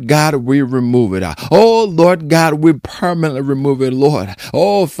Lord God, we remove it. Oh Lord God, we permanently remove it, Lord.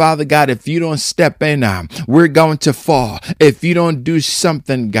 Oh Father God, if you don't step in, we're going to fall. If you don't do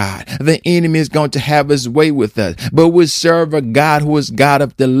something, God, the enemy is going to have his way with us. But we serve a God who is God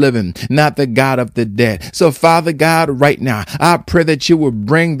of the living, not the God of the dead. So Father God, right now, I pray that you will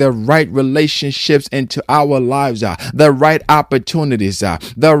bring the right relationships into our lives, the right opportunities,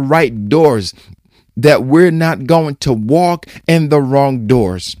 the right doors, that we're not going to walk in the wrong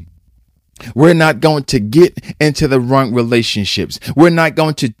doors. We're not going to get into the wrong relationships. We're not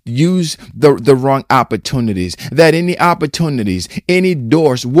going to use the wrong opportunities. That any opportunities, any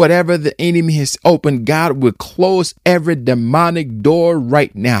doors, whatever the enemy has opened, God will close every demonic door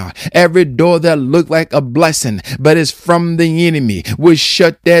right now. Every door that looked like a blessing, but is from the enemy, we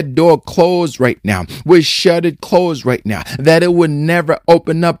shut that door closed right now. We shut it closed right now, that it would never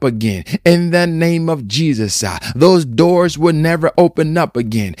open up again. In the name of Jesus, those doors will never open up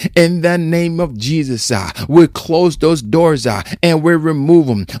again. In the name of Jesus, we close those doors and we remove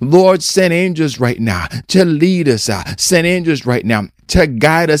them. Lord, send angels right now to lead us. Send angels right now to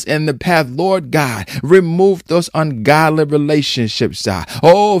guide us in the path. Lord God, remove those ungodly relationships.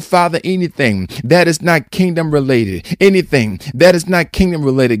 Oh Father, anything that is not kingdom related, anything that is not kingdom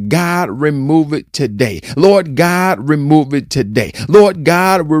related, God, remove it today. Lord God, remove it today. Lord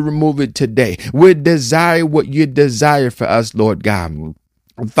God, we remove it today. We desire what you desire for us, Lord God.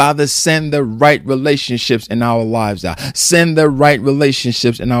 Father, send the right relationships in our lives. Send the right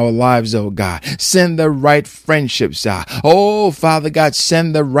relationships in our lives, oh God. Send the right friendships. Oh, Father God,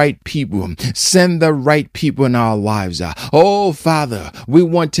 send the right people. Send the right people in our lives. Oh, Father, we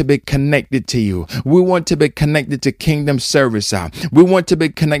want to be connected to you. We want to be connected to kingdom service. We want to be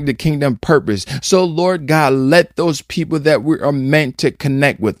connected to kingdom purpose. So, Lord God, let those people that we are meant to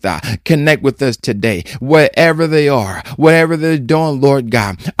connect with us today, wherever they are, whatever they're doing, Lord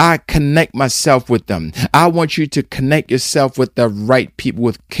God. I connect myself with them. I want you to connect yourself with the right people,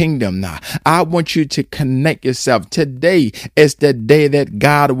 with kingdom now. I want you to connect yourself. Today is the day that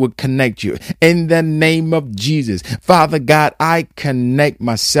God will connect you. In the name of Jesus, Father God, I connect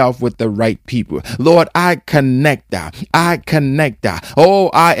myself with the right people. Lord, I connect. I connect. Oh,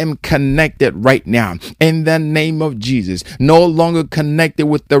 I am connected right now. In the name of Jesus, no longer connected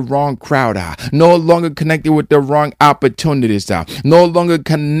with the wrong crowd. No longer connected with the wrong opportunities. No longer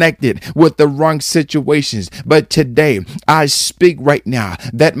connected with the wrong situations. But today, I speak right now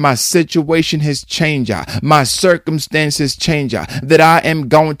that my situation has changed. My circumstances change. That I am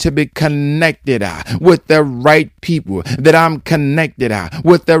going to be connected with the right people. That I'm connected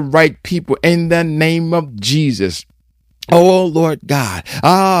with the right people in the name of Jesus. Oh, Lord God.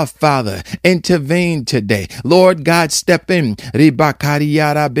 Father, intervene today. Lord God, step in.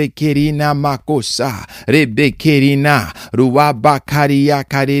 Ribakariara bekerina makosa. Rebekerina. Ruabakaria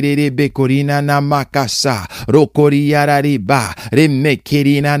karere bekorina na makasa. Rokoriara riba.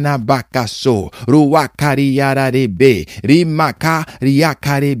 Remekerina na bakaso. Ruakariara rebe. Rimaka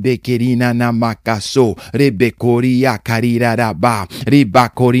riakare bekerina na makaso. Rebekoria karira raba.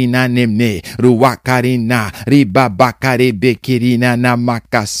 Ribakorina nemne. Ruakarina. Ribabakare bekirina na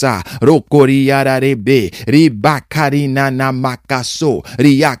makasa rokoriara rebe ribakarina na makaso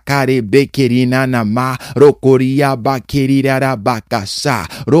riakare bekirina na ma rokoria bakirira bakasa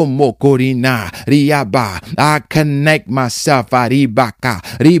romokorina riaba. I connect myself aribaka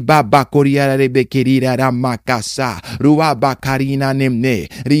ribabakoria rebekirira makasa ruabakarina nemne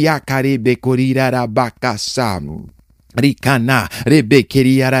riakare bekorira bakasa. Rikana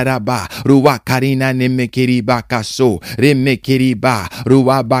rebekeriaraba ruakarina nemekeriba kaso remekeriba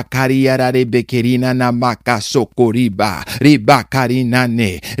ruabakariara rebekerina namakaso koriba ribakarina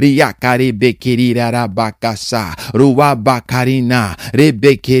ne riakare bekeriraraba kasa ruabakarina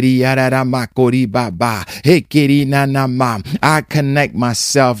rebekeriarara makoriba ba hekerina nama. I connect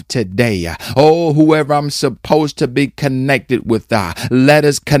myself today. Oh, whoever I'm supposed to be connected with, let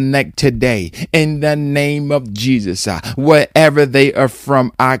us connect today in the name of Jesus. Wherever they are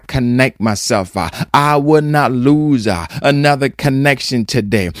from, I connect myself. I would not lose another connection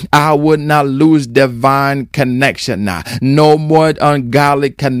today. I would not lose divine connection. No more ungodly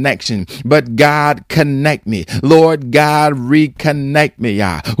connection, but God connect me. Lord God, reconnect me.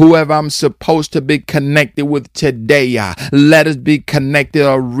 Whoever I'm supposed to be connected with today, let us be connected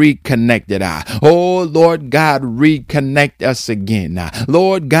or reconnected. Oh, Lord God, reconnect us again.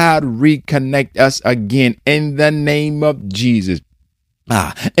 Lord God, reconnect us again in the name of Jesus.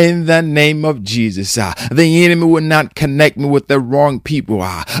 In the name of Jesus, the enemy will not connect me with the wrong people.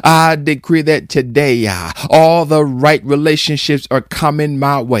 I decree that today, all the right relationships are coming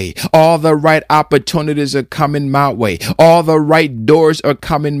my way. All the right opportunities are coming my way. All the right doors are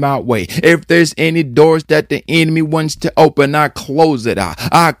coming my way. If there's any doors that the enemy wants to open, I close it.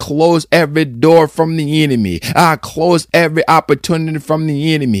 I close every door from the enemy. I close every opportunity from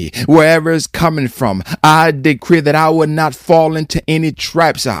the enemy, wherever it's coming from. I decree that I will not fall into any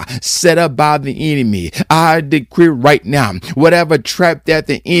traps set up by the enemy. I decree right now, whatever trap that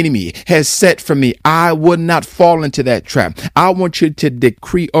the enemy has set for me, I will not fall into that trap. I want you to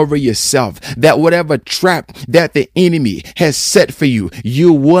decree over yourself that whatever trap that the enemy has set for you,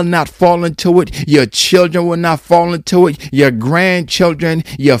 you will not fall into it. Your children will not fall into it. Your grandchildren,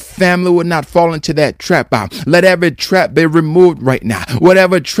 your family will not fall into that trap. Let every trap be removed right now.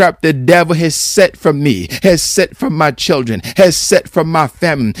 Whatever trap the devil has set for me, has set for my children, has set for my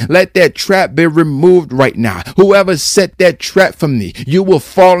family, let that trap be removed right now. Whoever set that trap for me, you will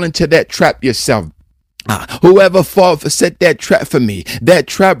fall into that trap yourself. Whoever set that trap for me, that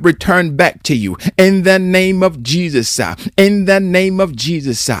trap returned back to you in the name of Jesus. In the name of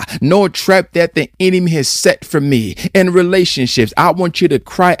Jesus, no trap that the enemy has set for me in relationships. I want you to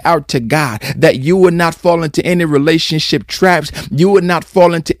cry out to God that you will not fall into any relationship traps. You will not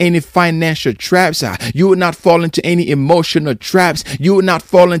fall into any financial traps. You will not fall into any emotional traps. You will not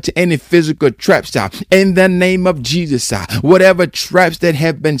fall into any physical traps. In the name of Jesus, whatever traps that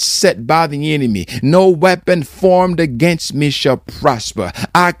have been set by the enemy, no weapon formed against me shall prosper.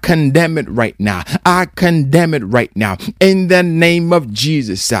 I condemn it right now. I condemn it right now. In the name of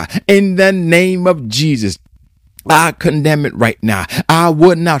Jesus. In the name of Jesus. I condemn it right now. I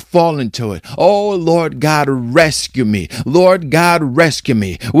would not fall into it. Oh, Lord God, rescue me. Lord God, rescue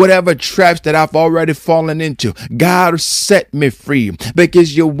me. Whatever traps that I've already fallen into, God, set me free,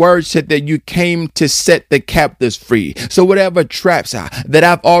 because your word said that you came to set the captives free. So whatever traps that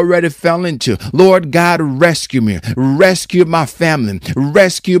I've already fell into, Lord God, rescue me. Rescue my family.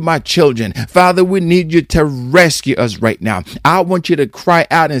 Rescue my children. Father, we need you to rescue us right now. I want you to cry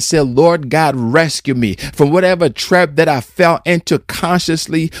out and say, Lord God, rescue me from whatever trap that I fell into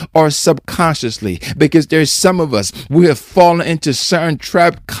consciously or subconsciously, because there's some of us, we have fallen into certain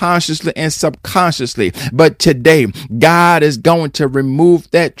traps consciously and subconsciously, but today God is going to remove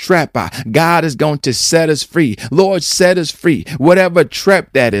that trap. God is going to set us free. Lord, set us free. Whatever trap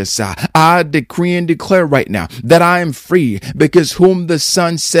that is, I decree and declare right now that I am free, because whom the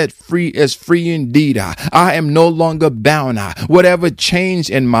Son set free is free indeed. I am no longer bound. Whatever change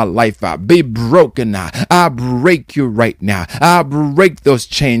in my life be broken. I break you right now. I break those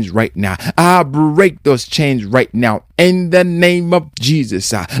chains right now. I break those chains right now. In the name of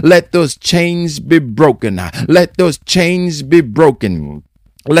Jesus, let those chains be broken. Let those chains be broken.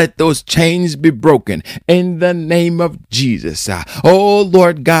 Let those chains be broken in the name of Jesus. Oh,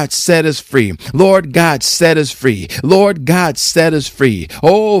 Lord God, set us free. Lord God, set us free. Lord God, set us free.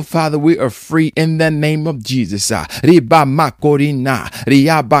 Oh, Father, we are free in the name of Jesus. Riba makorina,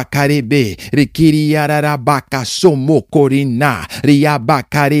 riabakarebe, rikiriarabaka somokorina,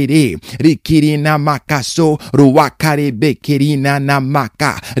 riabakarere, rikirina makaso, ruakarebe kirina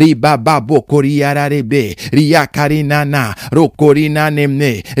namaka, ribababo koriararebe, riakarina na, rokorina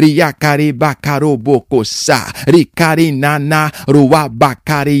nemne. Riyakari bakaro boko sa rikari nana ruwa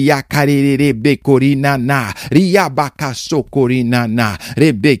bakari yakari rebekori nana riyabaka sokori nana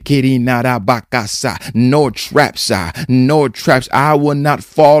rebekeri narabakasa. No traps, no traps. I will not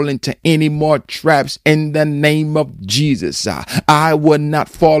fall into any more traps in the name of Jesus. I will not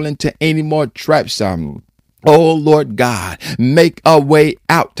fall into any more traps. Oh, Lord God, make a way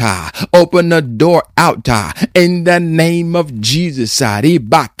out. Open the door out in the name of Jesus.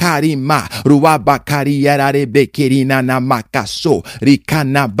 Ribakarima, ruabakari yararebekirina namakaso,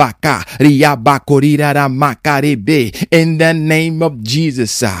 rikana baka, riabakorira makarebe, in the name of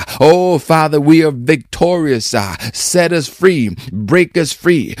Jesus. Oh, Father, we are victorious. Set us free, break us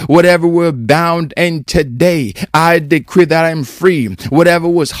free. Whatever we're bound in today, I decree that I'm free. Whatever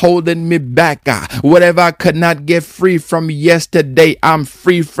was holding me back, whatever I could not get free from yesterday, I'm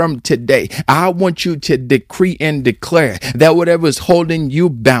free from today. I want you to decree and declare that whatever's holding you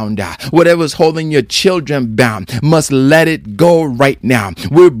bound, whatever's holding your children bound, must let it go right now.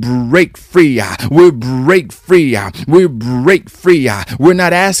 We break free. We break free. We break free. We're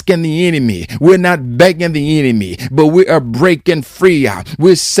not asking the enemy. We're not begging the enemy, but we are breaking free.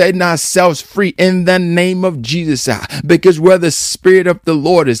 We're setting ourselves free in the name of Jesus, because where the Spirit of the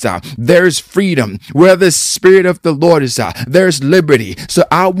Lord is, there's freedom. Where the Spirit of the Lord is, there's liberty. So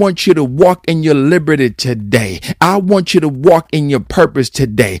I want you to walk in your liberty today. I want you to walk in your purpose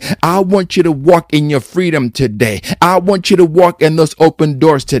today. I want you to walk in your freedom today. I want you to walk in those open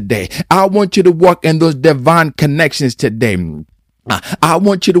doors today. I want you to walk in those divine connections today. I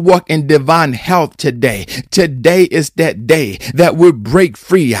want you to walk in divine health today. Today is that day that we break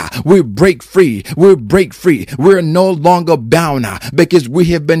free. We break free. We break free. We're no longer bound because we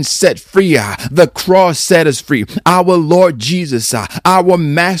have been set free. The cross set us free. Our Lord Jesus, our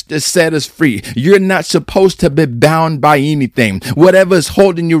Master set us free. You're not supposed to be bound by anything. Whatever is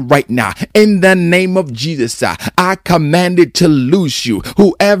holding you right now, in the name of Jesus, I command it to loose you.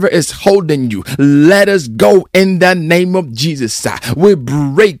 Whoever is holding you, let us go in the name of Jesus. We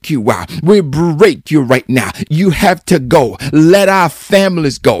break you out. We break you right now. You have to go. Let our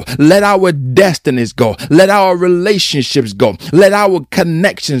families go. Let our destinies go. Let our relationships go. Let our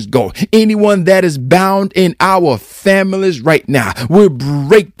connections go. Anyone that is bound in our families right now, we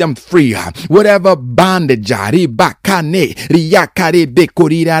break them free. Whatever bondage, we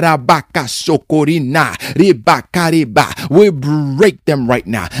break them right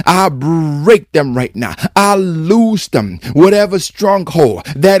now. I break them right now. I loose them. Whatever stronghold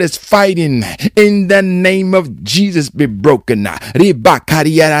that is fighting in the name of Jesus be broken.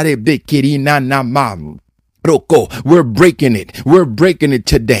 Roko, we're breaking it. We're breaking it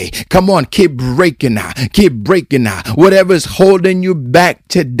today. Come on, keep breaking now. Keep breaking now. Whatever is holding you back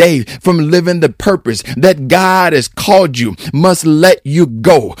today from living the purpose that God has called you must let you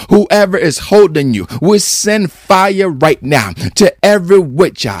go. Whoever is holding you, we send fire right now to every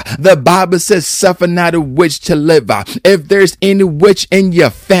witch. The Bible says, suffer not a witch to live. If there's any witch in your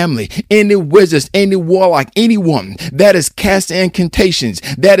family, any wizards, any warlock, anyone that is casting incantations,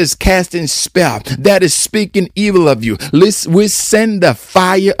 that is casting spell, that is speaking evil of you, we send the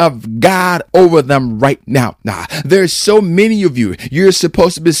fire of God over them right now. There's so many of you. You're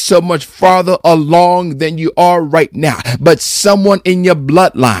supposed to be so much farther along than you are right now, but someone in your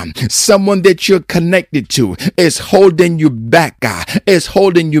bloodline, someone that you're connected to, is holding you back. Is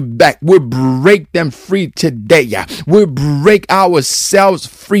holding you back. We break them free today. We break ourselves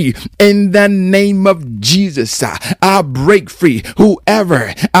free in the name of Jesus. I break free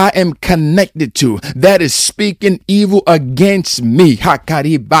whoever I am connected to that is speaking evil against me. I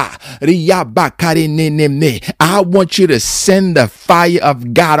want you to send the fire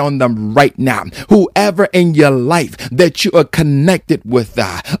of God on them right now. Whoever in your life that you are connected with,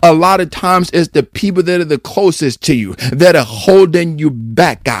 a lot of times it's the people that are the closest to you that are holding you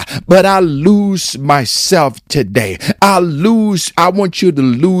back. But I lose myself today. I want you to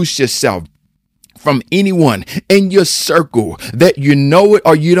lose yourself from anyone in your circle that you know it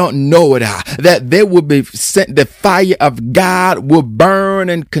or you don't know it, that they will be sent. The fire of God will burn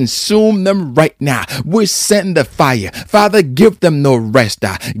and consume them right now. We're sending the fire. Father, give them no rest.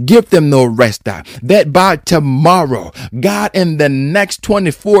 Give them no rest. That by tomorrow, God, in the next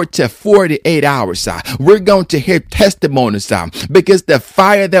 24 to 48 hours, we're going to hear testimonies, because the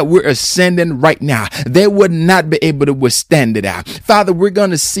fire that we're ascending right now, they would not be able to withstand it. Father, we're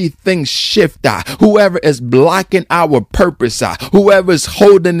going to see things shift. Whoever is blocking our purpose, whoever is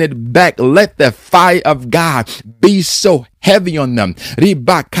holding it back, let the fire of God be so heavy on them. We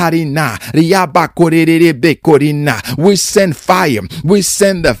send fire. We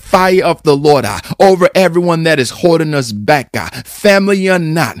send the fire of the Lord over everyone that is holding us back. Family or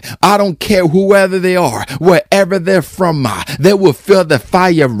not, I don't care whoever they are, wherever they're from, they will feel the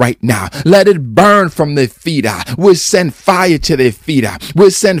fire right now. Let it burn from their feet. We send fire to their feet. We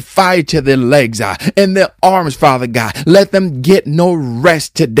send fire to their legs and their arms, Father God. Let them get no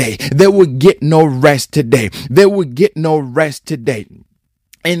rest today. They will get no rest today. They will get no rest today.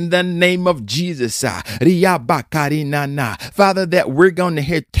 In the name of Jesus, Father, that we're going to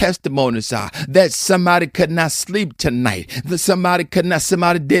hear testimonies that somebody could not sleep tonight, that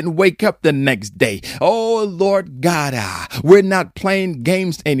somebody didn't wake up the next day. Oh Lord God, we're not playing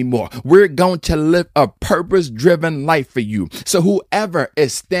games anymore. We're going to live a purpose-driven life for you. So whoever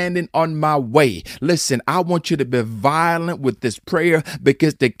is standing on my way, listen, I want you to be violent with this prayer,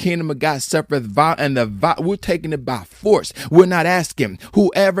 because the kingdom of God suffereth violence, and we're taking it by force. We're not asking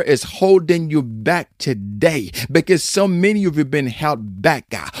whoever is holding you back today, because so many of you have been held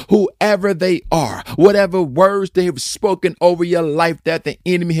back. Whoever they are, whatever words they have spoken over your life that the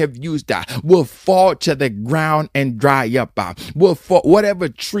enemy have used, will fall to the ground and dry up. Will fall. Whatever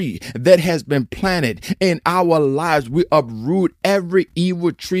tree that has been planted in our lives, we uproot every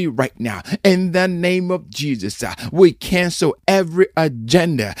evil tree right now. In the name of Jesus, we cancel every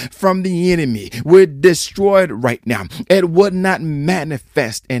agenda from the enemy. We're destroyed right now. It would not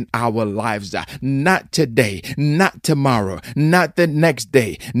manifest in our lives. Not today, not tomorrow, not the next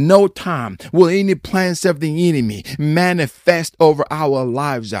day. No time will any plans of the enemy manifest over our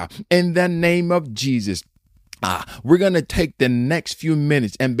lives. In the name of Jesus. We're going to take the next few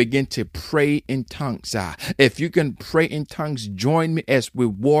minutes and begin to pray in tongues. If you can pray in tongues, join me as we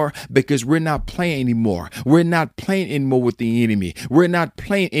war, because we're not playing anymore. We're not playing anymore with the enemy. We're not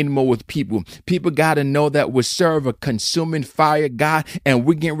playing anymore with people. People got to know that we serve a consuming fire, God, and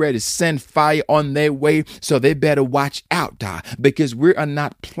we're getting ready to send fire on their way. So they better watch out, because we are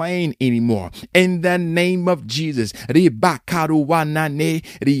not playing anymore. In the name of Jesus.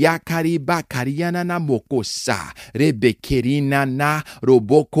 Rebekerina na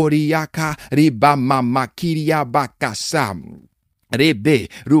robokoriaka riba mamakiria bakasa. Rebe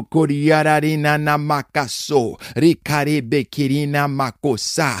rukoriararina na makaso rikarebe kirina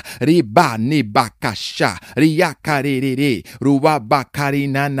makosa riba ni bakasha riyakarere ruwa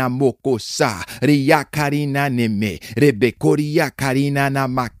bakarina na mokosa riyakarina neme rebe koriakarina na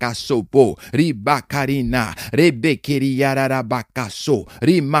makasobo ribakarina rebe kiriarara bakaso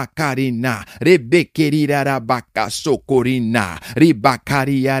rimakarina rebe kirirara bakaso korina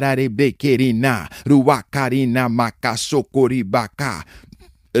ribakariara rebe kirina ruwakarina makaso koribaka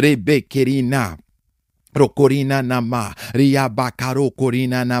Rebekerina Rokorina nama riabakaro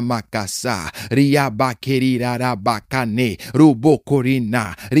korina namakasa riabakerira rabakane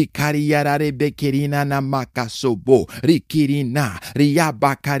rubokorina rikariara rebekerina namakasobo rikirina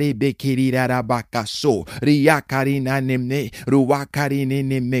riabakare bekerira rabakaso riakarina nemne ruakarine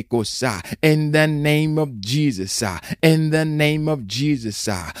nemekosa. In the name of Jesus, in the name of Jesus.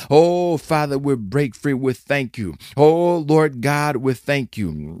 Oh Father, we break free. We thank you. Oh Lord God, we thank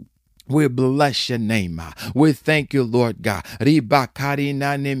you. We bless your name. We thank you, Lord God.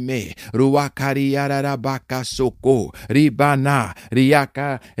 Ribakarina neme, ruakariara rabaka soko, ribana,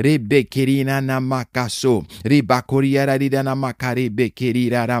 riaka, rebekirina namakaso, ribakuriara ridana makari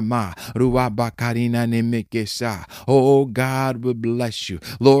bekirira rama, ruabakarina nemekesa. Oh God, we bless you.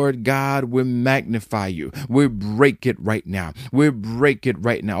 Lord God, we magnify you. We break it right now. We break it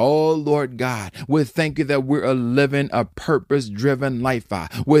right now. Oh Lord God, we thank you that we're living a purpose-driven life.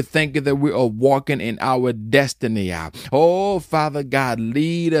 We thank you that we are walking in our destiny. Oh, Father God,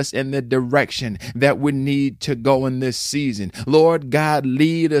 lead us in the direction that we need to go in this season. Lord God,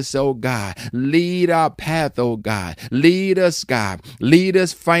 lead us, oh God. Lead our path, oh God. Lead us, God. Lead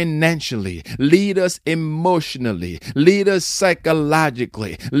us financially. Lead us emotionally. Lead us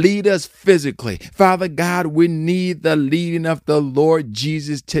psychologically. Lead us physically. Father God, we need the leading of the Lord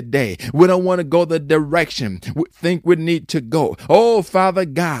Jesus today. We don't want to go the direction we think we need to go. Oh, Father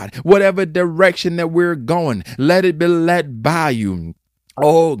God, Whatever direction that we're going, let it be led by you.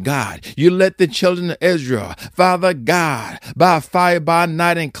 Oh God, you let the children of Israel, Father God, by fire by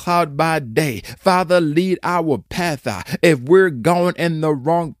night and cloud by day, Father, lead our path. If we're going in the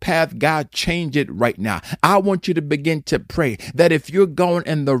wrong path, God, change it right now. I want you to begin to pray that if you're going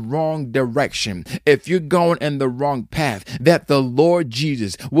in the wrong direction, if you're going in the wrong path, that the Lord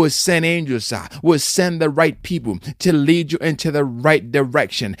Jesus will send angels, will send the right people to lead you into the right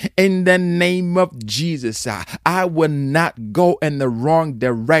direction. In the name of Jesus, I will not go in the wrong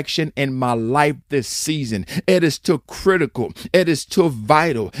direction in my life this season. It is too critical. It is too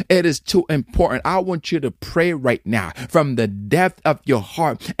vital. It is too important. I want you to pray right now from the depth of your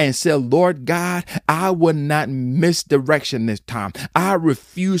heart and say, Lord God, I will not miss direction this time. I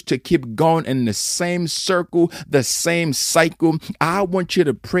refuse to keep going in the same circle, the same cycle. I want you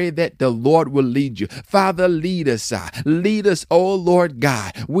to pray that the Lord will lead you. Father, lead us. Lead us, oh Lord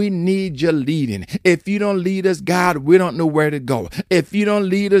God. We need your leading. If you don't lead us, God, we don't know where to go. If you don't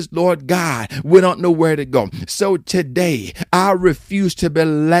lead us, Lord God, we don't know where to go. So today, I refuse to be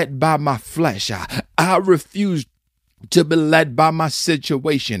led by my flesh. I refuse to be led by my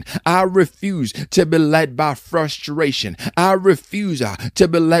situation. I refuse to be led by frustration. I refuse to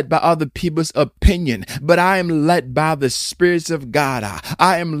be led by other people's opinion, but I am led by the spirits of God.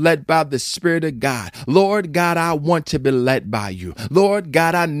 I am led by the Spirit of God. Lord God, I want to be led by you. Lord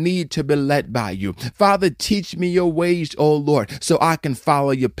God, I need to be led by you. Father, teach me your ways, oh Lord, so I can follow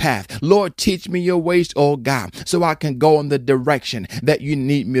your path. Lord, teach me your ways, oh God, so I can go in the direction that you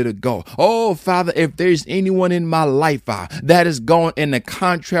need me to go. Oh Father, if there's anyone in my life that is going in the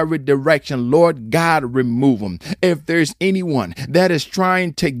contrary direction, Lord God, remove them. If there's anyone that is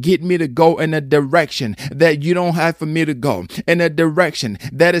trying to get me to go in a direction that you don't have for me to go, in a direction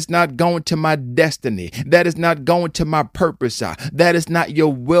that is not going to my destiny, that is not going to my purpose, that is not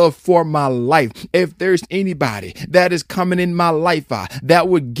your will for my life. If there's anybody that is coming in my life that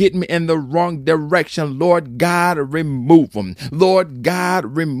would get me in the wrong direction, Lord God, remove them. Lord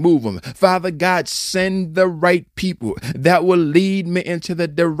God, remove them. Father God, send the right people that will lead me into the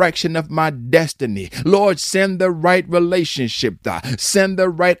direction of my destiny. Lord, send the right relationship, send the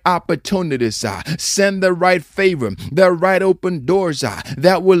right opportunities, send the right favor, the right open doors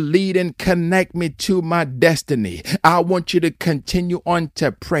that will lead and connect me to my destiny. I want you to continue on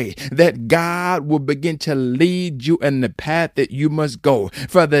to pray that God will begin to lead you in the path that you must go.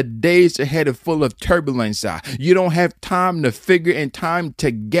 For the days ahead are full of turbulence. You don't have time to figure and time to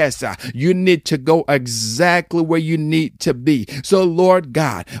guess. You need to go exactly where you need to be. So Lord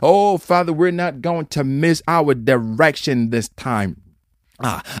God, oh Father, we're not going to miss our direction this time.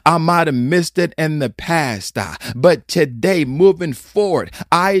 I might have missed it in the past, but today, moving forward,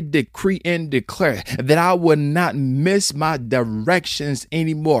 I decree and declare that I will not miss my directions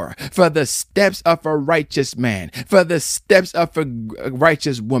anymore. For the steps of a righteous man, for the steps of a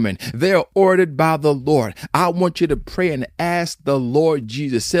righteous woman, they are ordered by the Lord. I want you to pray and ask the Lord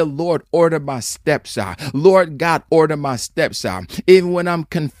Jesus. Say, Lord, order my steps. Lord God, order my steps. Even when I'm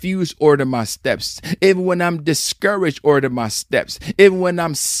confused, order my steps. Even when I'm discouraged, order my steps. Even when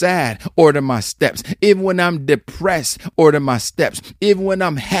I'm sad, order my steps. Even when I'm depressed, order my steps. Even when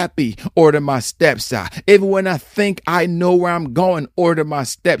I'm happy, order my steps. Even when I think I know where I'm going, order my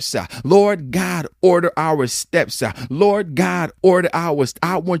steps. Lord God, order our steps. Lord God, order ours.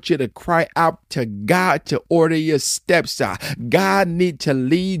 I want you to cry out to God to order your steps. God need to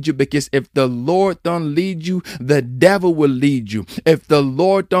lead you, because if the Lord don't lead you, the devil will lead you. If the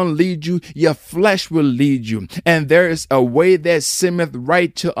Lord don't lead you, your flesh will lead you. And there is a way that seemeth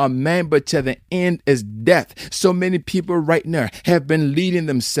right to a man, but to the end is death. So many people right now have been leading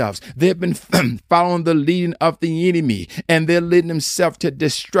themselves. They've been following the leading of the enemy, and they're leading themselves to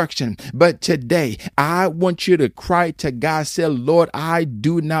destruction. But today, I want you to cry to God, say, Lord, I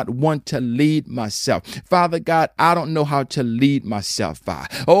do not want to lead myself. Father God, I don't know how to lead myself.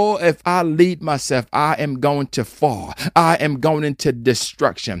 Oh, if I lead myself, I am going to fall. I am going into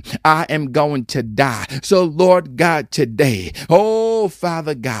destruction. I am going to die. So Lord God, today, oh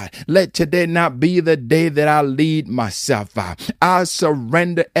Father God, let today not be the day that I lead myself. I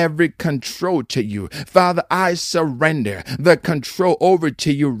surrender every control to you. Father, I surrender the control over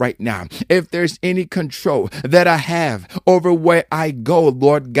to you right now. If there's any control that I have over where I go,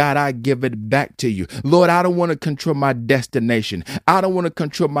 Lord God, I give it back to you. Lord, I don't want to control my destination. I don't want to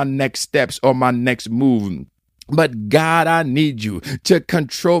control my next steps or my next move. But God, I need you to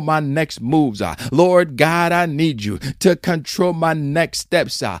control my next moves. Lord God, I need you to control my next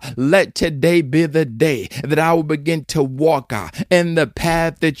steps. Let today be the day that I will begin to walk in the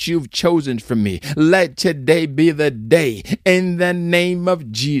path that you've chosen for me. Let today be the day in the name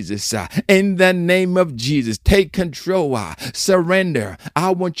of Jesus. In the name of Jesus, take control. Surrender.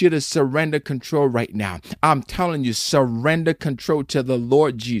 I want you to surrender control right now. I'm telling you, surrender control to the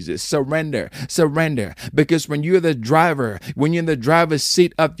Lord Jesus. Surrender. Because when you're in the driver's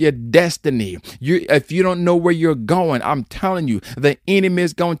seat of your destiny, if you don't know where you're going, I'm telling you, the enemy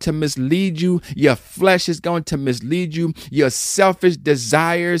is going to mislead you. Your flesh is going to mislead you. Your selfish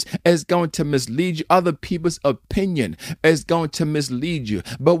desires is going to mislead you. Other people's opinion is going to mislead you.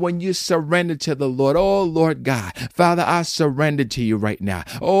 But when you surrender to the Lord, oh Lord God, Father, I surrender to you right now.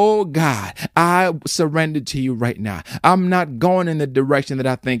 Oh God, I surrender to you right now. I'm not going in the direction that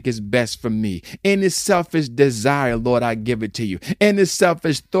I think is best for me. Any selfish desire, Lord, I give it to you. Any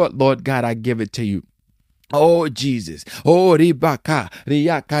selfish thought, Lord God, I give it to you. Oh, Jesus. Oh, ribaka,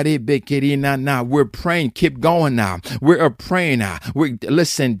 riyakaribekirina na. We're praying. Keep going now. We're praying now.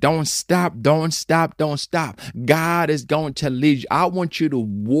 Listen, don't stop. God is going to lead you. I want you to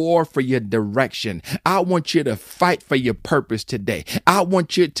war for your direction. I want you to fight for your purpose today. I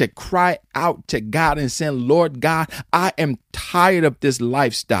want you to cry out to God and say, Lord God, I am tired of this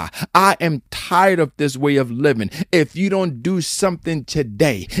lifestyle. I am tired of this way of living. If you don't do something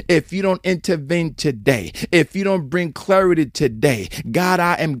today, if you don't intervene today, if you don't bring clarity today, God,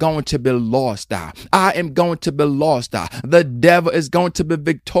 I am going to be lost. I am going to be lost. The devil is going to be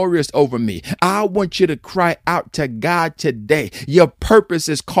victorious over me. I want you to cry out to God today. Your purpose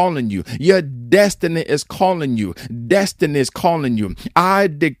is calling you. Your destiny is calling you. Destiny is calling you. I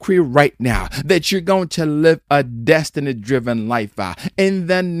decree right now that you're going to live a destiny-driven life. In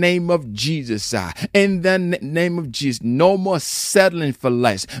the name of Jesus. In the name of Jesus. No more settling for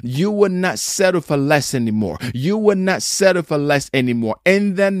less. You will not settle for less anymore. You will not settle for less anymore.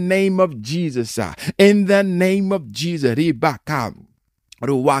 In the name of Jesus. In the name of Jesus. Ribaka.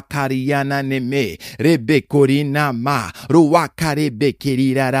 Ruwakariana neme rebekorina ma ruwakare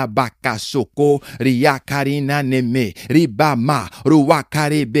bekirira rabaka soko riyakarina neme ribama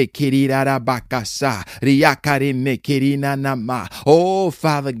ruwakare bekirira rabaka sa riyakare mekirina nama. Oh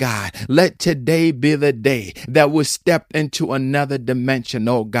Father God, let today be the day that we step into another dimension.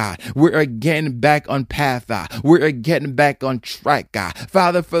 Oh God, we're getting back on path. We're getting back on track.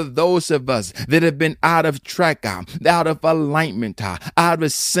 Father, for those of us that have been out of track, out of alignment, out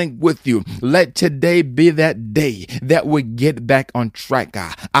of sync with you, let today be that day that we get back on track.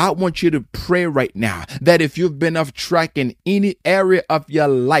 I want you to pray right now that if you've been off track in any area of your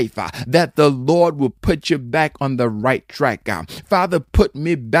life, that the Lord will put you back on the right track. Father, put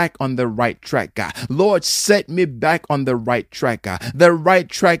me back on the right track. Lord, set me back on the right track. The right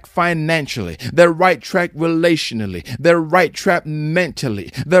track financially, the right track relationally, the right track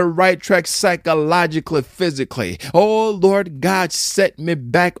mentally, the right track psychologically, physically. Oh Lord God, set me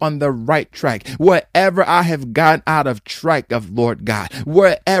back on the right track. Wherever I have gotten out of track of, Lord God,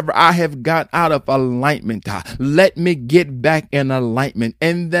 wherever I have gotten out of alignment, let me get back in alignment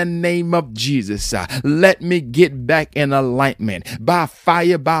in the name of Jesus. Let me get back in alignment by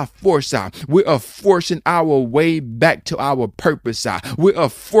fire, by force. We are forcing our way back to our purpose. We are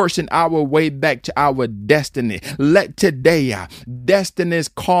forcing our way back to our destiny. Let today, destiny is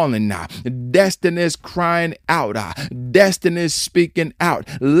calling. Destiny is crying out. Destiny is speaking out.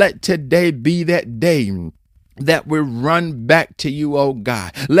 Let today be that day that we run back to you, oh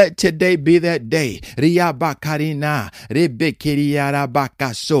God. Let today be that day. Riyabakarina,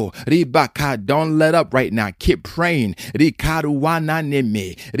 ribekiriyarabakaso, ribaka. Don't let up right now. Keep praying. Rikaruwana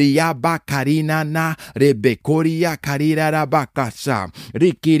neme, riyabakarina na, ribekoriya karirarabakasa,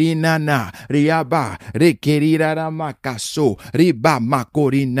 rikirina na, riyaba, rikirirarabakaso, riba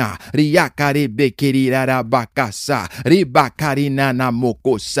makorina, riyakarebekirarabakasa, ribakarina na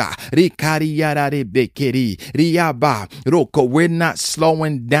mokosa, rikariyarabekiri. Riyaba Roko. We're not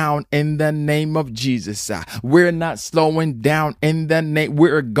slowing down in the name of Jesus. We're not slowing down in the name.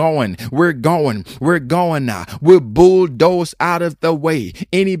 We're going now. We'll bulldoze out of the way.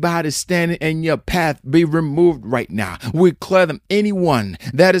 Anybody standing in your path be removed right now. We clear them. Anyone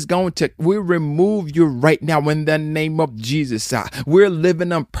that is going to, we remove you right now in the name of Jesus. We're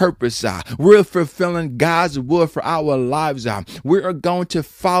living on purpose. We're fulfilling God's will for our lives. We are going to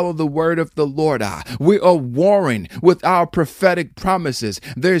follow the word of the Lord. We are warring with our prophetic promises.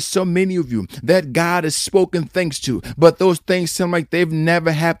 There's so many of you that God has spoken things to, but those things seem like they've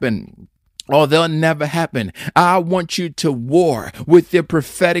never happened. or they'll never happen. I want you to war with your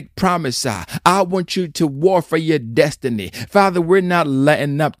prophetic promise. I want you to war for your destiny. Father, we're not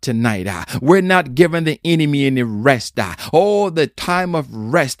letting up tonight. We're not giving the enemy any rest. Oh, the time of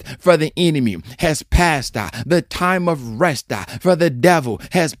rest for the enemy has passed. The time of rest for the devil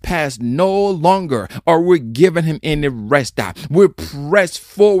has passed. No longer are we giving him any rest. We press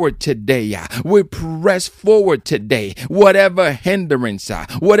forward today. We press forward today. Whatever hindrance,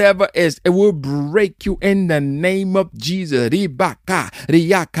 whatever is, it will break you in the name of Jesus. Ribaka,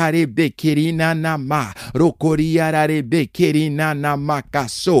 riaka rebe kirina nama, rokoriara rebe kirina nama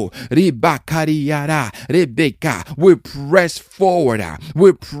kaso, ribaka riara rebeka. We press forward.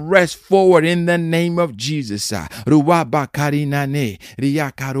 We press forward in the name of Jesus. Ruabakarina ne,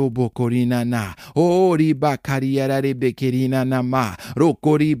 riaka robo korina na, oh ribakariara rebe kirina nama,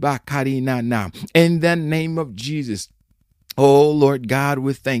 rokoribakarina na. In the name of Jesus. Oh, Lord God,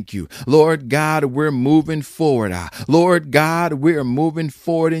 we thank you. Lord God, we're moving forward. Lord God, we're moving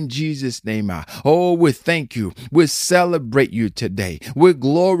forward in Jesus' name. Oh, we thank you. We celebrate you today. We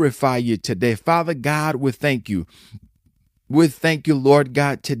glorify you today. Father God, we thank you. We thank you, Lord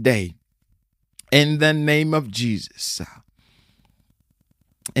God, today. In the name of Jesus.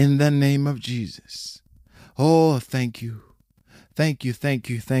 In the name of Jesus. Oh, thank you. Thank you, thank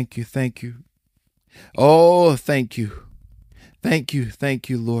you, thank you, thank you. Oh, thank you. Thank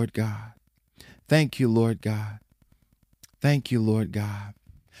you, Lord God. Thank you, Lord God. Thank you, Lord God.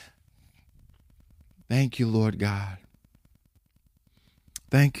 Thank you, Lord God.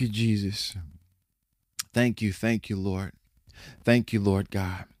 Thank you, Jesus. Thank you, Lord. Thank you, Lord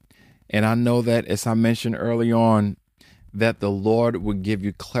God. And I know that, as I mentioned early on, that the Lord will give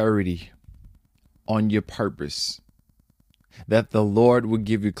you clarity on your purpose. That the Lord will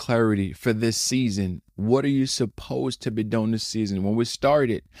give you clarity for this season. What are you supposed to be doing this season? When we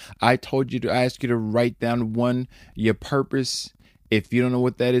started, I told you to ask you to write down your purpose. If you don't know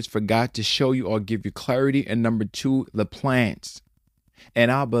what that is, for God to show you or give you clarity. And number 2, the plans.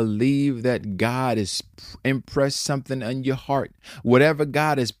 And I believe that God has impressed something on your heart. Whatever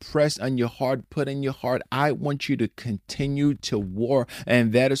God has pressed on your heart, put in your heart, I want you to continue to war.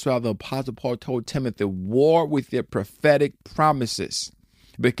 And that is why the Apostle Paul told Timothy, war with your prophetic promises.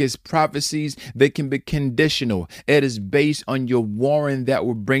 Because prophecies, they can be conditional. It is based on your warring that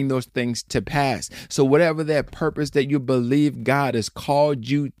will bring those things to pass. So whatever that purpose that you believe God has called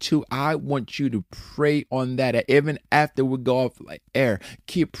you to, I want you to pray on that. Even after we go off like air,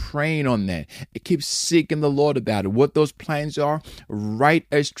 keep praying on that. Keep seeking the Lord about it. What those plans are, write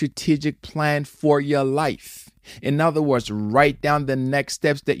a strategic plan for your life. In other words, write down the next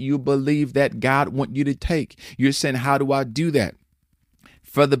steps that you believe that God wants you to take. You're saying, how do I do that?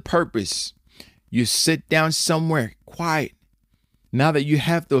 For the purpose, you sit down somewhere quiet. Now that you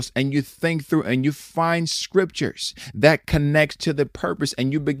have those, and you think through and you find scriptures that connects to the purpose,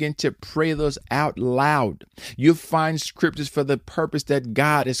 and you begin to pray those out loud. You find scriptures for the purpose that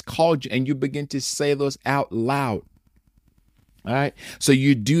God has called you, and you begin to say those out loud. All right. So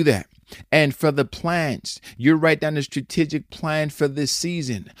you do that. And for the plans, you write down a strategic plan for this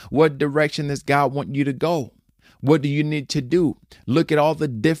season. What direction does God want you to go? What do you need to do? Look at all the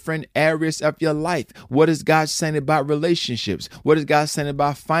different areas of your life. What is God saying about relationships? What is God saying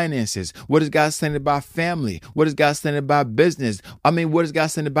about finances? What is God saying about family? What is God saying about business? What is God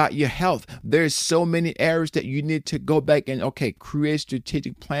saying about your health? There's so many areas that you need to go back and, create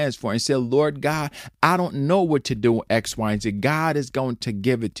strategic plans for, and say, Lord God, I don't know what to do with X, Y, and Z. God is going to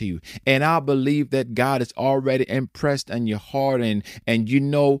give it to you. And I believe that God is already impressed on your heart, and you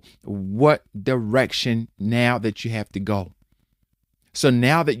know what direction now that you have to go. So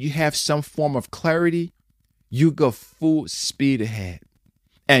now that you have some form of clarity, you go full speed ahead,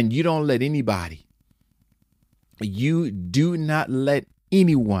 and you don't let anybody, you do not let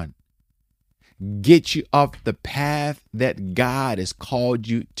anyone get you off the path that God has called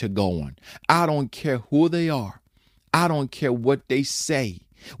you to go on. I don't care who they are. I don't care what they say.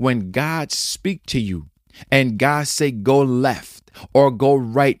 When God speaks to you and God say, go left, or go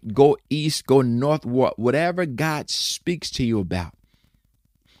right, go east, go north, whatever God speaks to you about,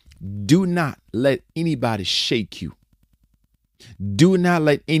 do not let anybody shake you. Do not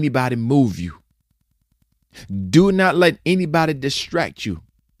let anybody move you. Do not let anybody distract you.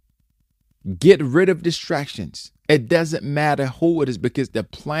 Get rid of distractions. It doesn't matter who it is, because the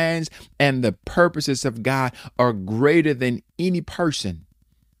plans and the purposes of God are greater than any person.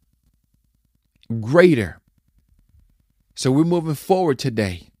 Greater. So we're moving forward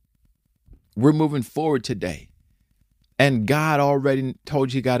today. We're moving forward today. And God already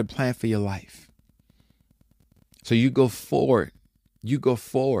told you got a plan for your life. So you go forward. You go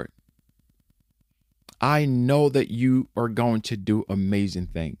forward. I know that you are going to do amazing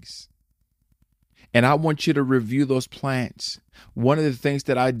things. And I want you to review those plans. One of the things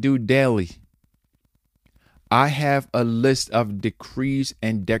that I do daily, I have a list of decrees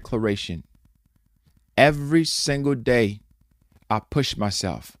and declaration. Every single day, I push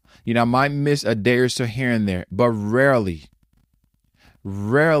myself. I might miss a day or so here and there, but rarely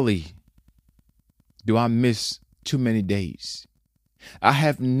do I miss too many days. I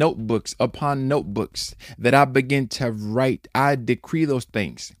have notebooks upon notebooks that I begin to write. I decree those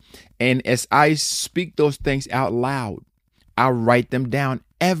things. And as I speak those things out loud, I write them down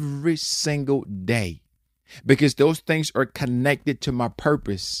every single day because those things are connected to my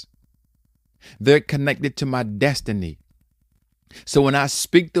purpose. They're connected to my destiny. So when I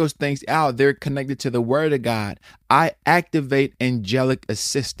speak those things out, they're connected to the word of God. I activate angelic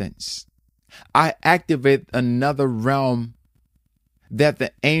assistance. I activate another realm that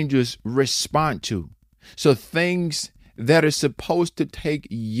the angels respond to. So things that are supposed to take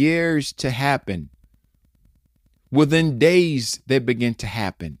years to happen, within days, they begin to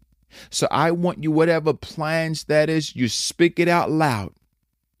happen. So I want you, whatever plans that is, you speak it out loud.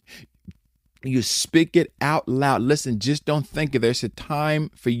 You speak it out loud. Listen, just don't think it. There's a time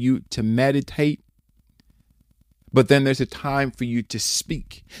for you to meditate, but then there's a time for you to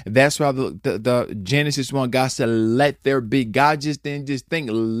speak. That's why the Genesis 1, God said, let there be. God just didn't just think,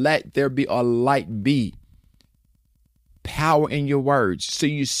 let there be, or light be. Power in your words. So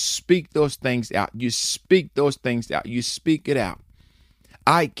you speak those things out. You speak those things out. You speak it out.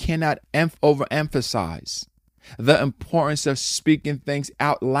 I cannot overemphasize the importance of speaking things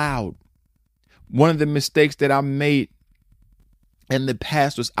out loud. One of the mistakes that I made in the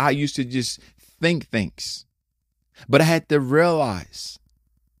past was I used to just think things. But I had to realize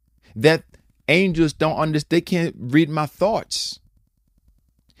that angels don't understand. They can't read my thoughts.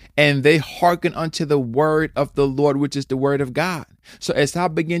 And they hearken unto the word of the Lord, which is the word of God. So as I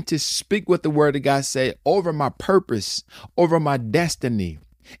begin to speak what the word of God said over my purpose, over my destiny,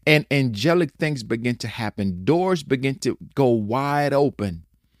 and angelic things begin to happen, doors begin to go wide open.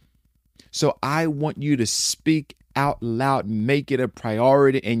 So I want you to speak out loud, make it a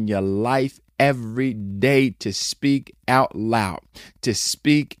priority in your life every day to speak out loud, to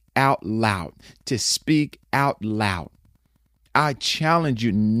speak out loud, to speak out loud. I challenge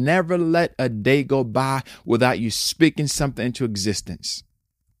you, never let a day go by without you speaking something into existence.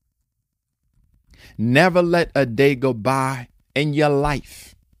 Never let a day go by in your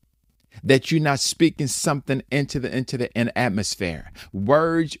life that you're not speaking something into the atmosphere.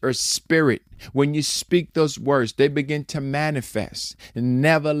 Words or spirit. When you speak those words, they begin to manifest.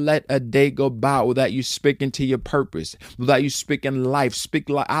 Never let a day go by without you speaking to your purpose, without you speaking life. Speak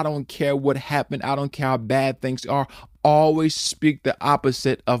life. I don't care what happened. I don't care how bad things are. Always speak the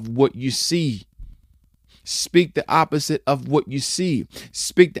opposite of what you see. Speak the opposite of what you see.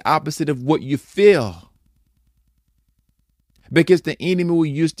 Speak the opposite of what you feel. Because the enemy will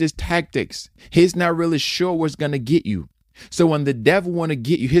use these tactics. He's not really sure what's going to get you. So when the devil want to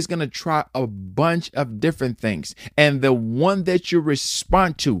get you, he's going to try a bunch of different things. And the one that you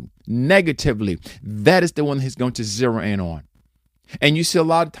respond to negatively, that is the one he's going to zero in on. And you see a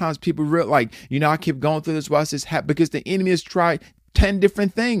lot of times people I keep going through this while this happens because the enemy has tried 10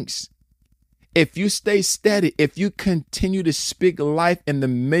 different things. If you stay steady, if you continue to speak life in the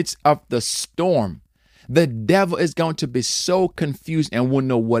midst of the storm, the devil is going to be so confused and won't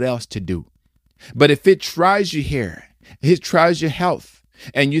know what else to do. But if it tries you here, it tries your health,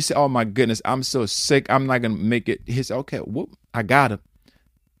 and you say, oh my goodness, I'm so sick, I'm not going to make it. He said, okay, I got him.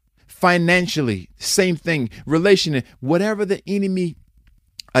 Financially, same thing. Relationally, whatever the enemy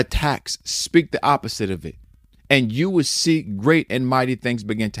attacks, speak the opposite of it. And you will see great and mighty things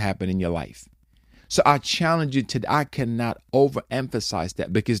begin to happen in your life. So I challenge you today. I cannot overemphasize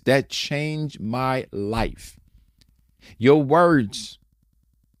that because that changed my life. Your words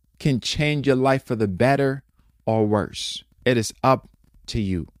can change your life for the better or worse. It is up to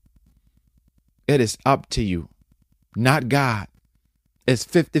you. It is up to you, not God. It's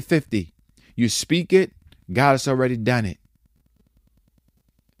 50-50. You speak it, God has already done it.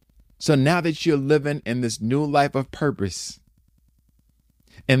 So now that you're living in this new life of purpose,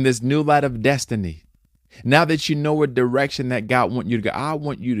 in this new light of destiny, now that you know what direction that God wants you to go, I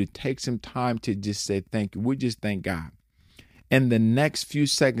want you to take some time to just say thank you. We just thank God. In the next few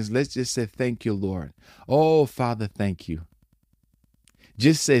seconds, let's just say thank you, Lord. Oh, Father, thank you.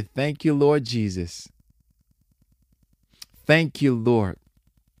 Just say thank you, Lord Jesus. Thank you, Lord.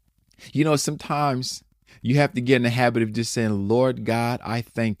 You know, sometimes you have to get in the habit of just saying, Lord God, I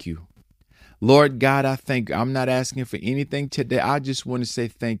thank you. Lord God, I thank you. I'm not asking for anything today. I just want to say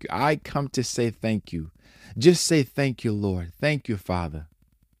thank you. I come to say thank you. Just say thank you, Lord. Thank you, Father.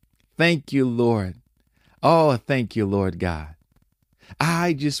 Thank you, Lord. Oh, thank you, Lord God.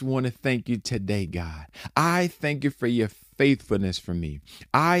 I just want to thank you today, God. I thank you for your faithfulness for me.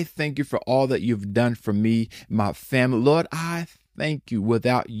 I thank you for all that you've done for me, my family. Lord, I thank you.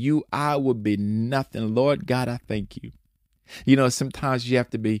 Without you, I would be nothing. Lord God, I thank you. You know, sometimes you have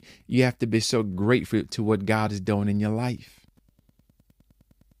to be so grateful to what God is doing in your life.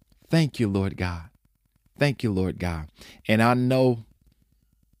 Thank you, Lord God. Thank you, Lord God. And I know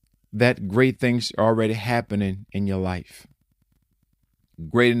that great things are already happening in your life.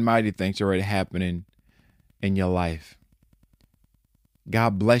 Great and mighty things are already happening in your life.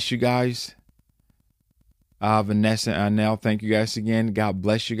 God bless you guys. Vanessa and Anel, thank you guys again. God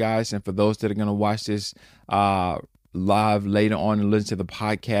bless you guys. And for those that are going to watch this live later on and listen to the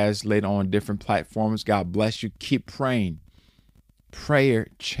podcast later on different platforms, God bless you. Keep praying. Prayer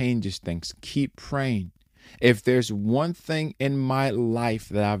changes things. Keep praying. If there's one thing in my life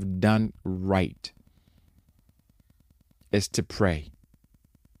that I've done right, it's to pray.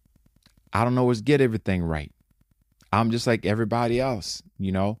 I don't always get everything right. I'm just like everybody else,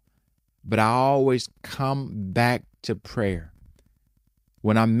 you know, but I always come back to prayer.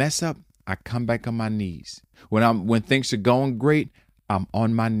 When I mess up, I come back on my knees. When things are going great, I'm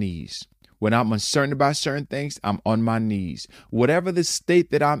on my knees. When I'm uncertain about certain things, I'm on my knees. Whatever the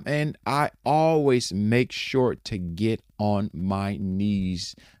state that I'm in, I always make sure to get on my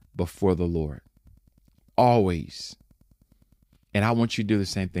knees before the Lord. Always. And I want you to do the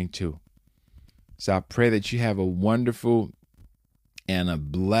same thing too. So I pray that you have a wonderful and a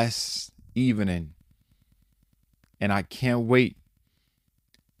blessed evening. And I can't wait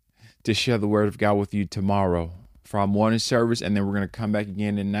to share the word of God with you tomorrow for our morning service. And then we're going to come back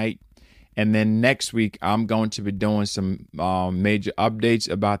again tonight. And then next week, I'm going to be doing some major updates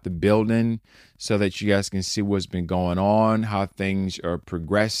about the building so that you guys can see what's been going on, how things are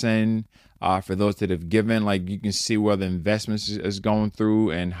progressing. For those that have given, like you can see where the investments is going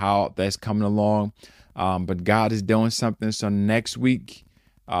through and how that's coming along. But God is doing something. So next week,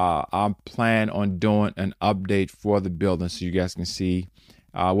 I plan on doing an update for the building so you guys can see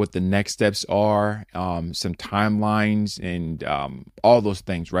what the next steps are, some timelines and all those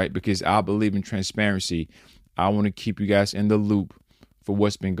things, right? Because I believe in transparency. I want to keep you guys in the loop for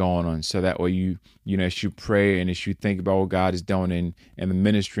what's been going on. So that way you know, as you pray and as you think about what God is doing in the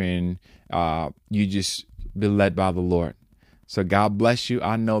ministry and you just be led by the Lord. So God bless you.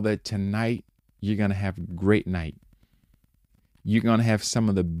 I know that tonight you're going to have a great night. You're going to have some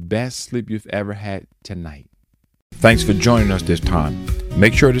of the best sleep you've ever had tonight. Thanks for joining us this time.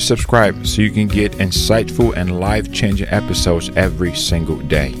 Make sure to subscribe so you can get insightful and life-changing episodes every single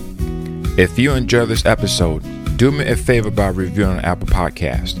day. If you enjoy this episode, do me a favor by reviewing on Apple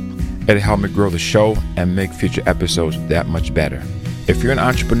Podcast. It'll help me grow the show and make future episodes that much better. If you're an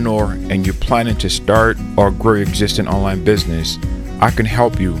entrepreneur and you're planning to start or grow your existing online business, I can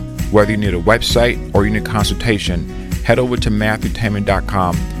help you. Whether you need a website or you need consultation, head over to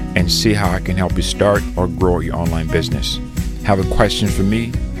MatthewTaman.com and see how I can help you start or grow your online business. Have a question for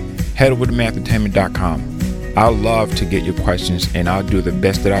me? Head over to MatthewTaman.com. I love to get your questions and I'll do the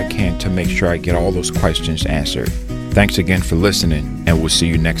best that I can to make sure I get all those questions answered. Thanks again for listening and we'll see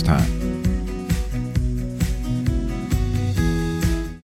you next time.